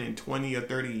person in 20 or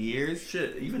 30 years?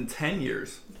 Shit, even 10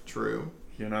 years. True.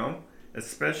 You know?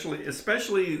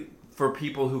 Especially for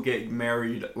people who get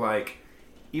married, like,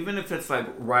 even if it's like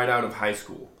right out of high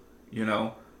school, you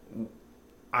know,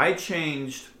 I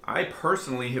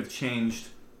personally have changed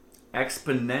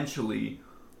exponentially,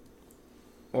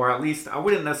 or at least I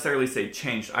wouldn't necessarily say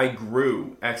changed. I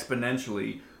grew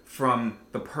exponentially from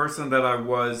the person that I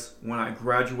was when I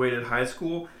graduated high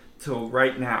school till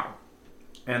right now.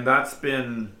 And that's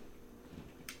been,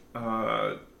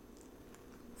 fuck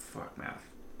math.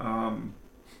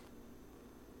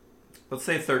 Let's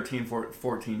say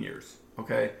 14 years,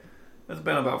 okay? It's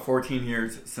been about 14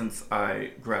 years since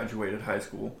I graduated high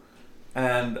school.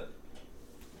 And,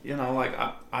 you know, like,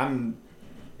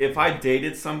 if I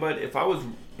dated somebody, if I was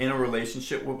in a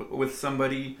relationship with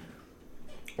somebody,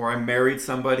 or I married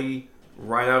somebody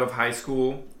right out of high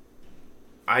school,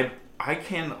 I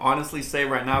can honestly say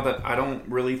right now that I don't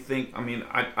really think, I mean,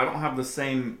 I don't have the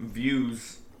same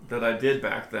views that I did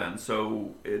back then.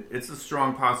 So it's a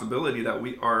strong possibility that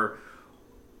our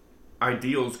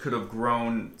ideals could have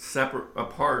grown separate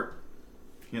apart,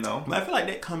 you know? But I feel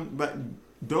like but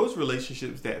those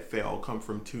relationships that fail come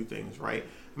from two things, right?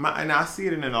 And I see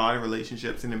it in a lot of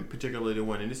relationships, and in particular the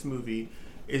one in this movie,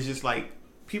 is just like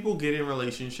people get in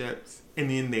relationships and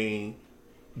then they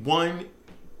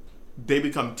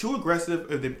become too aggressive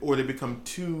or they become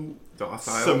too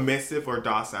submissive or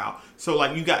docile. So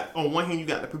like on one hand you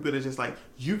got the people that are just like,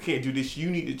 you can't do this, you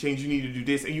need to change, you need to do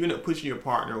this, and you end up pushing your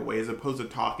partner away as opposed to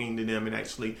talking to them and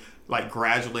actually like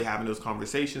gradually having those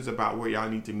conversations about where y'all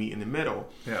need to meet in the middle.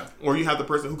 Yeah. Or you have the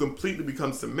person who completely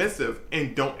becomes submissive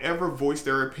and don't ever voice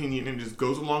their opinion and just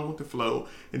goes along with the flow.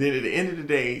 And then at the end of the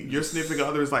day, your significant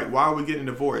other is like, why are we getting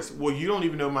divorced? Well, you don't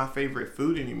even know my favorite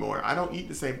food anymore. I don't eat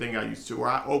the same thing I used to.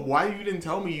 Or why you didn't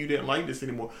tell me you didn't like this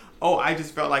anymore? Oh, I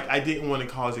just felt like I didn't want to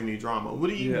cause any drama. What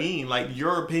do you mean? Like,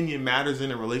 your opinion matters in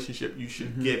a relationship. You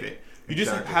should give it. You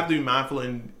just have to be mindful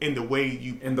in the way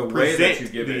you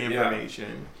present the information.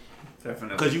 Yeah.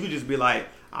 Definitely. Because you could just be like,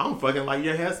 I don't fucking like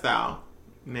your hairstyle.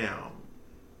 Now,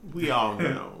 we all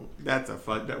know that's a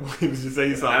fucked up way to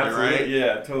say something, absolutely, right?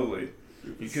 Yeah, totally.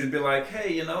 You could be like,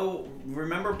 hey,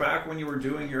 remember back when you were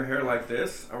doing your hair like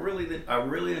this? I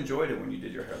really enjoyed it when you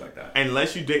did your hair like that.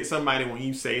 Unless you date somebody, when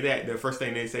you say that, the first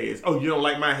thing they say is, oh, you don't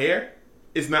like my hair?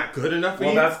 It's not good enough for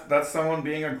you? Well, that's someone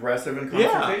being aggressive and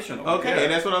confrontational. Yeah. Okay,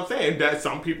 and that's what I'm saying. That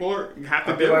some people have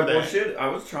to deal with that. Well, shit, I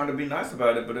was trying to be nice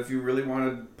about it, but if you really want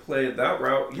to play it that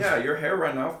route, your hair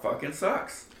right now fucking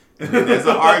sucks. And there's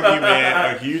an argument,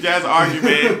 a huge ass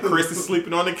argument. Chris is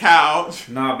sleeping on the couch.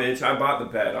 Nah, bitch, I bought the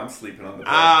bed. I'm sleeping on the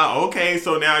bed. Okay,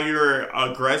 so now you're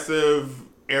aggressive,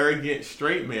 arrogant,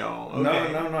 straight male.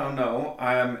 Okay. No.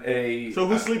 I am a... So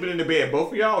who's sleeping in the bed?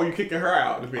 Both of y'all, or you kicking her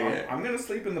out of the bed? I'm going to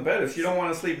sleep in the bed. If she don't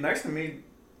want to sleep next to me,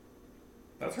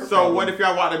 that's her So problem. what if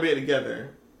y'all want to bed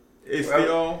together? If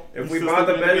we bought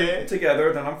the bed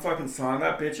together, then I'm fucking sawing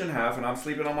that bitch in half and I'm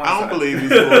sleeping on my side. I don't believe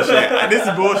this bullshit. This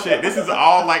is bullshit. This is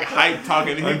all like hype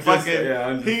talking. I'm just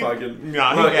fucking.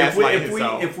 Nah, look, he gaslighting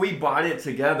himself. If we bought it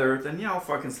together, then I'll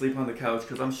fucking sleep on the couch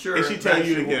because I'm sure. If she tell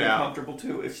you to get out, comfortable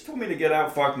too. If she told me to get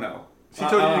out, fuck no. She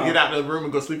told you to get out of the room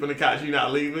and go sleep on the couch. You're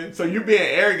not leaving. So you're being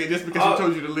arrogant just because she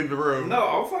told you to leave the room. No,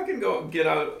 I'll fucking go get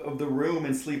out of the room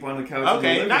and sleep on the couch.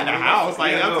 Okay, not the house.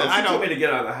 Like she told me to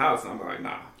get out of the house. I'm like,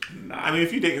 nah. I mean,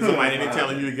 if you're dating somebody and they're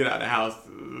telling you to get out of the house,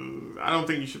 I don't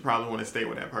think you should probably want to stay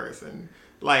with that person.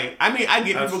 Like, I mean, I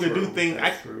get people can do things.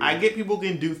 I get people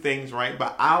can do things, right?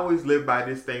 But I always live by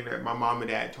this thing that my mom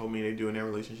and dad told me they do in their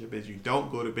relationship is you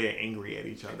don't go to bed angry at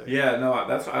each other. Yeah, no,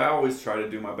 I always try to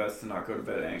do my best to not go to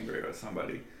bed angry with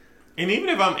somebody. And even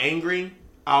if I'm angry,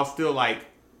 I'll still like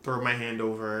throw my hand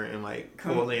over and like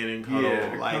pull in and cuddle.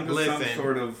 Yeah, like, come to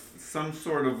listen, some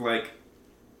sort of like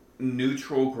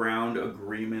neutral ground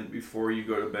agreement before you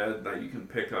go to bed that you can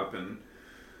pick up and.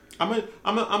 I'm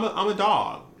a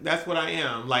dog. That's what I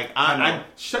am. Like I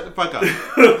shut the fuck up.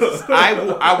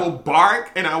 I will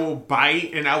bark and I will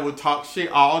bite and I will talk shit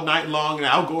all night long and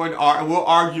I'll go and we'll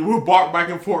argue. We'll bark back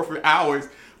and forth for hours.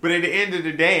 But at the end of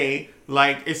the day,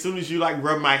 like as soon as you like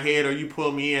rub my head or you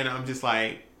pull me in, I'm just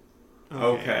like,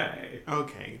 okay,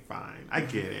 fine, I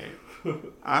get it.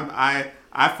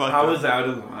 I fucked up. I was out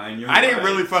of line. I didn't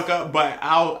really fuck up, but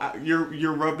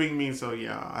you're rubbing me, so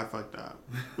yeah, I fucked up.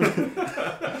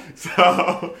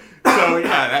 so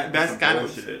yeah, that's kind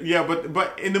of yeah.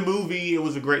 But in the movie, it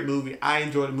was a great movie. I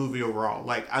enjoyed the movie overall.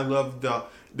 Like I loved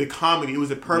the comedy. It was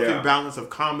a perfect balance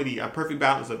of comedy, a perfect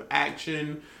balance of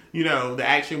action. You know, the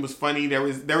action was funny. There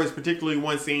was particularly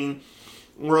one scene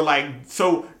where like,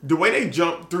 so the way they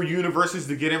jump through universes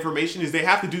to get information is they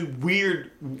have to do weird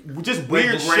shit.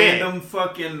 Random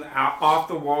fucking off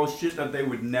the wall shit that they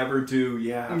would never do.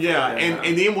 Yeah.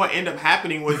 And then what ended up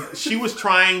happening was she was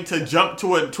trying to jump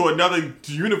to another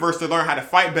universe to learn how to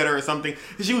fight better or something.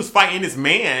 And she was fighting this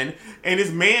man, and this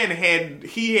man had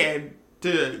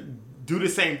to do the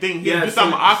same thing. He had to do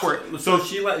something awkward. So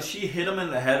she hit him in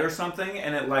the head or something,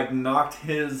 and it like knocked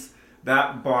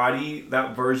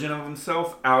that version of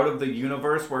himself out of the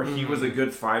universe where he was a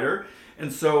good fighter.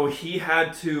 And so he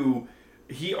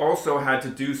also had to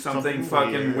do something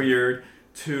fucking weird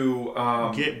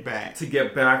to get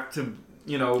back to,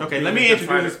 you know. Okay, let me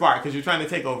introduce this part because you're trying to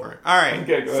take over. All right.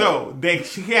 Okay, go ahead.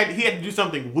 So he had to do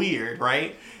something weird,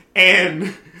 right?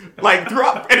 And like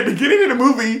throughout at the beginning of the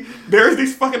movie, there's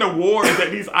these fucking awards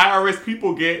that these IRS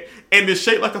people get, and it's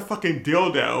shaped like a fucking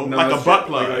dildo, No, like a it's butt shaped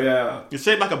plug. like yeah. It's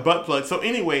shaped like a butt plug. So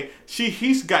anyway,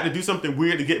 he's got to do something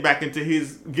weird to get back into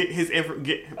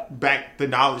get back the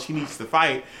knowledge he needs to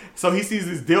fight. So he sees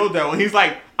this dildo, and he's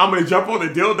like, "I'm gonna jump on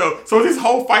the dildo." So this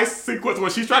whole fight sequence where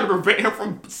she's trying to prevent him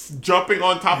from jumping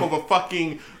on top of a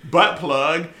fucking butt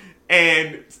plug.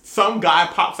 And some guy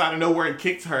pops out of nowhere and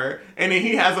kicks her, and then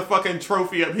he has a fucking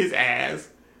trophy up his ass.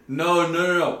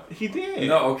 No. He did.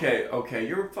 No, okay.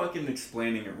 You're fucking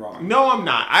explaining it wrong. No, I'm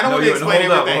not. I don't want to explain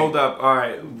everything. Hold up. All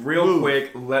right, real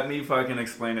quick, let me fucking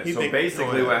explain it. So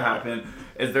basically what happened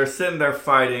is they're sitting there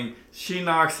fighting. She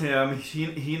knocks him.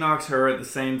 He knocks her at the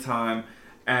same time.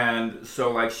 And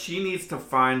so, like, she needs to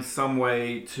find some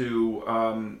way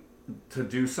to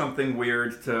do something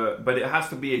weird but it has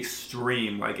to be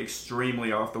extreme, like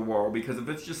extremely off the wall, because if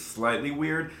it's just slightly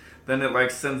weird, then it like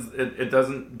it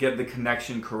doesn't get the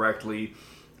connection correctly.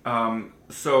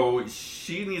 So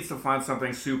she needs to find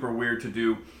something super weird to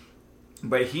do,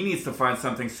 but he needs to find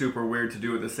something super weird to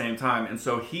do at the same time. And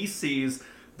so he sees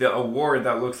the award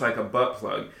that looks like a butt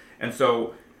plug, and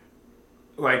so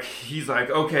like he's like,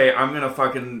 okay, I'm gonna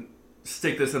fucking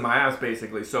stick this in my ass,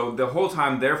 basically. So the whole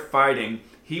time they're fighting,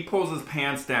 he pulls his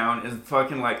pants down and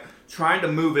fucking like trying to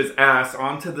move his ass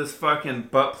onto this fucking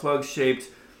butt plug shaped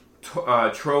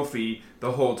trophy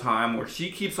the whole time, where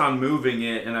she keeps on moving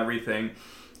it and everything.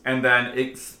 And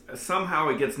then somehow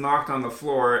it gets knocked on the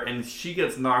floor, and she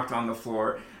gets knocked on the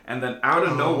floor. And then out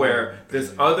of nowhere,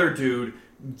 this other dude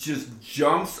just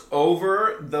jumps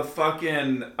over the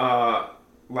fucking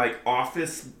like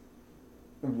office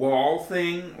wall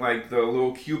thing, like the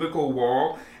little cubicle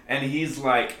wall, and he's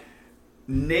like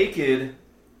naked.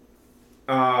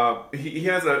 He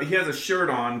has a shirt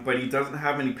on, but he doesn't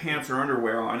have any pants or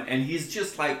underwear on, and he's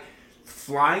just like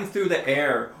flying through the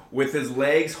air with his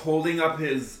legs holding up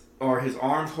his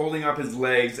arms holding up his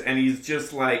legs, and he's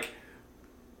just like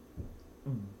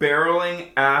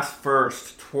barreling ass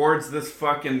first towards this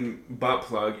fucking butt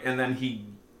plug, and then he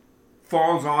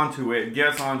falls onto it,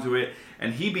 gets onto it,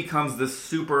 and he becomes this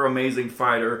super amazing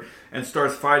fighter and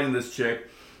starts fighting this chick.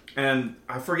 And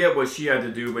I forget what she had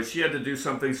to do, but she had to do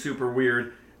something super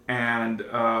weird, and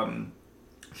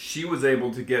she was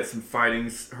able to get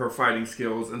her fighting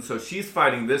skills, and so she's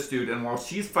fighting this dude, and while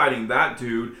she's fighting that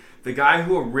dude, the guy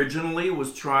who originally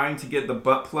was trying to get the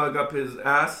butt plug up his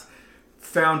ass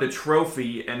found a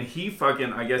trophy, and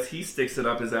I guess he sticks it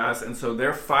up his ass, and so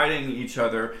they're fighting each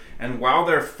other, and while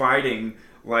they're fighting,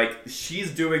 like,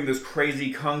 she's doing this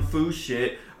crazy kung fu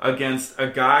shit against a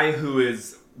guy who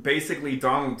is basically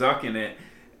Donald Duck in it,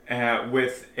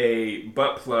 with a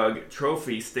butt plug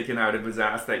trophy sticking out of his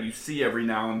ass that you see every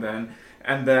now and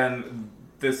then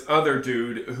this other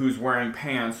dude who's wearing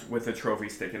pants with a trophy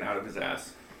sticking out of his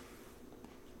ass.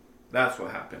 That's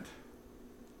what happened.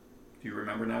 Do you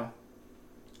remember now?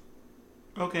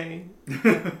 Okay.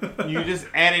 You just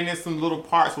adding in some little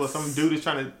parts where some dude is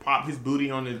trying to pop his booty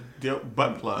on his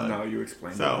butt plug. No, you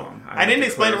explained it wrong. I didn't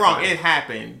explain it wrong. It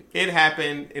happened. It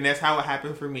happened, and that's how it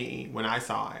happened for me when I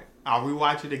saw it. I'll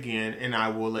rewatch it again, and I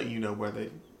will let you know whether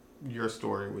your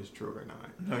story was true or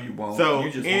not. No, you won't. So,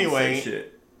 you just anyway, won't say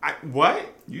shit. What?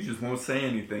 You just won't say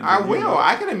anything. I will.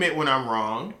 I can admit when I'm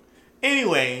wrong.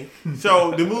 Anyway,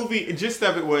 so the movie, gist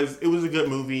of it was a good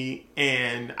movie,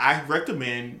 and I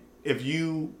recommend, if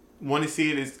you want to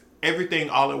see it, is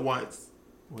Everything All at Once.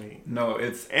 Wait. No,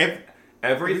 it's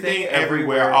Everything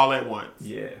Everywhere All at Once.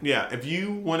 Yeah. Yeah. If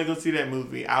you want to go see that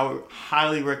movie, I would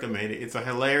highly recommend it. It's a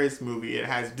hilarious movie. It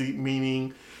has deep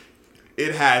meaning.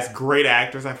 It has great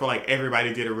actors. I feel like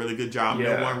everybody did a really good job.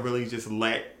 Yeah. No one really just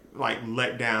let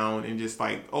down and just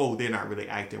like, oh, they're not really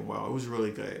acting well. It was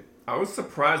really good. I was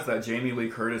surprised that Jamie Lee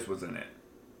Curtis was in it.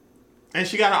 And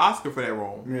she got an Oscar for that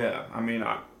role. Yeah. I mean,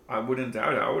 I wouldn't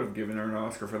doubt it. I would have given her an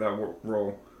Oscar for that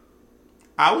role.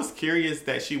 I was curious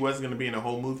that she wasn't going to be in the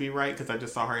whole movie, right? Because I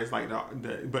just saw her as like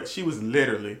but she was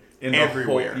literally in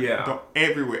everywhere.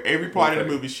 Everywhere. Every part of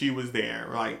the movie, she was there.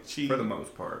 Like for the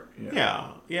most part.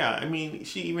 Yeah. I mean,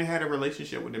 she even had a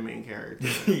relationship with the main character.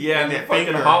 Yeah, and that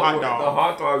fucking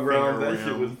hot dog round. That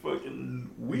shit was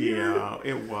fucking weird. Yeah,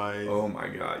 it was. Oh my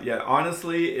god. Yeah,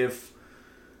 honestly, if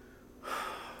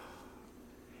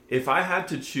I had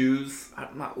to choose,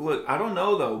 I don't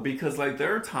know though, because like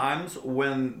there are times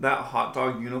when that hot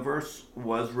dog universe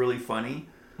was really funny,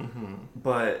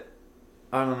 but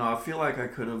I don't know. I feel like I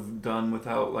could have done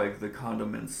without like the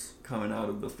condiments coming out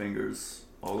of the fingers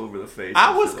all over the face.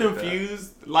 I was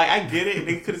confused. Like I get it.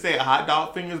 They could have said hot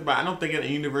dog fingers, but I don't think in the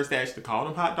universe they actually called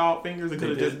them hot dog fingers. It could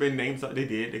have just been named something. They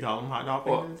did. They called them hot dog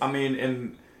fingers. Well, I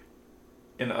mean,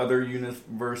 in other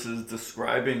universes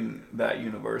describing that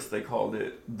universe, they called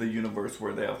it the universe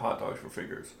where they have hot dogs for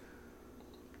figures.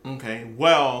 Okay,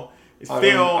 well, it was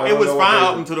know fine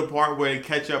up until the part where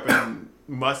ketchup and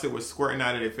mustard was squirting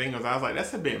out of their fingers. I was like,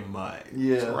 that's a bit much.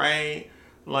 Yeah. Right?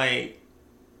 Like,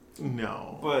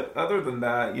 no. But other than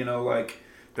that, like,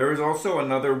 there was also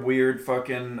another weird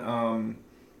fucking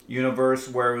universe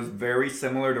where it was very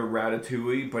similar to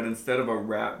Ratatouille, but instead of a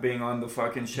rat being on the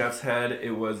fucking chef's head,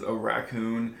 it was a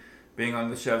raccoon being on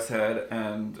the chef's head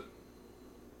and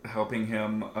helping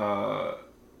him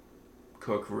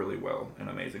cook really well and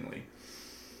amazingly.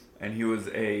 And he was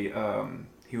a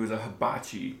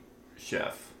hibachi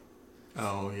chef.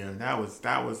 Oh yeah, that was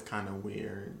kind of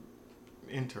weird.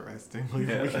 Interestingly,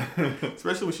 Yeah.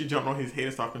 especially when she jumped on his head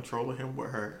and started controlling him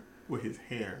with his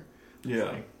hair. Yeah.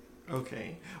 Like,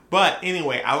 okay, but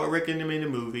anyway, I would recommend the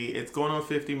movie. It's going on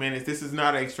 50 minutes. This is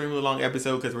not an extremely long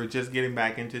episode because we're just getting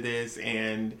back into this,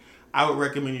 and I would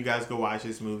recommend you guys go watch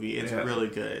this movie. It's really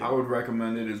good. I would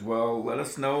recommend it as well. Let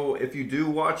us know if you do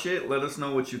watch it. Let us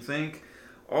know what you think.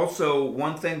 Also,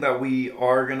 one thing that we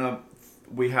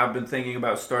have been thinking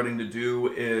about starting to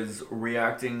do is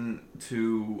reacting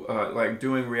to,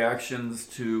 doing reactions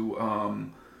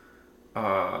to,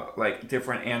 like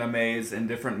different animes and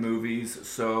different movies.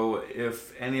 So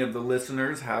if any of the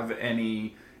listeners have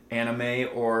any anime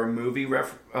or movie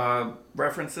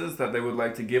references that they would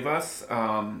like to give us,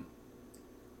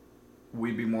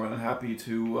 we'd be more than happy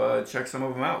to check some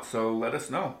of them out. So let us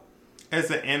know. As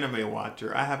an anime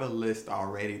watcher, I have a list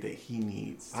already that he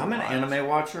needs to I'm an anime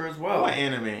watcher as well. What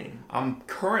anime? I'm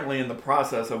currently in the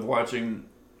process of watching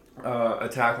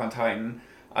Attack on Titan.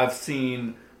 I've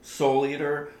seen Soul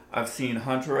Eater. I've seen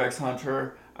Hunter x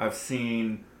Hunter. I've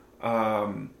seen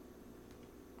all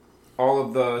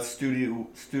of the Studio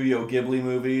Ghibli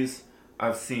movies.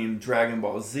 I've seen Dragon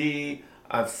Ball Z.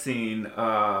 I've seen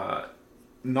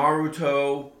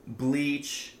Naruto,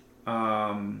 Bleach.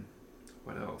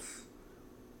 What else?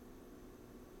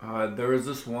 There was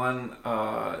this one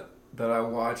that I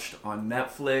watched on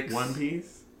Netflix. One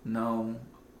Piece? No.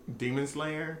 Demon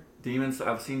Slayer?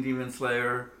 I've seen Demon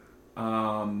Slayer.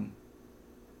 My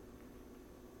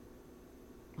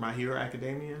Hero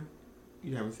Academia?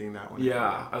 You haven't seen that one?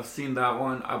 Yeah, I've seen that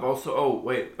one. I've also...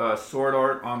 Sword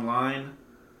Art Online.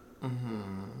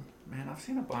 Mm-hmm. Man, I've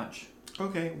seen a bunch.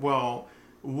 Okay, well...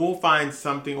 We'll find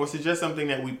something or suggest something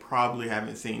that we probably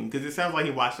haven't seen because it sounds like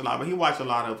he watched a lot, but he watched a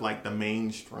lot of like the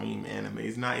mainstream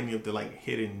animes, not any of the like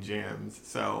hidden gems.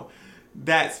 So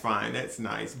that's fine, that's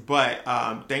nice. But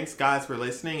thanks guys for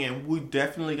listening, and we're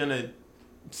definitely gonna,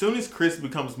 as soon as Chris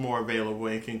becomes more available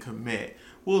and can commit,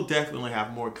 we'll definitely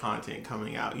have more content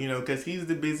coming out. Because he's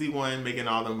the busy one making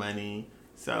all the money.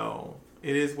 So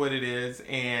it is what it is,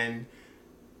 and.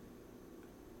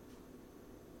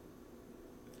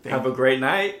 Have a great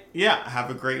night. Yeah, have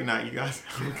a great night, you guys.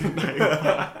 Have a good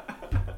night.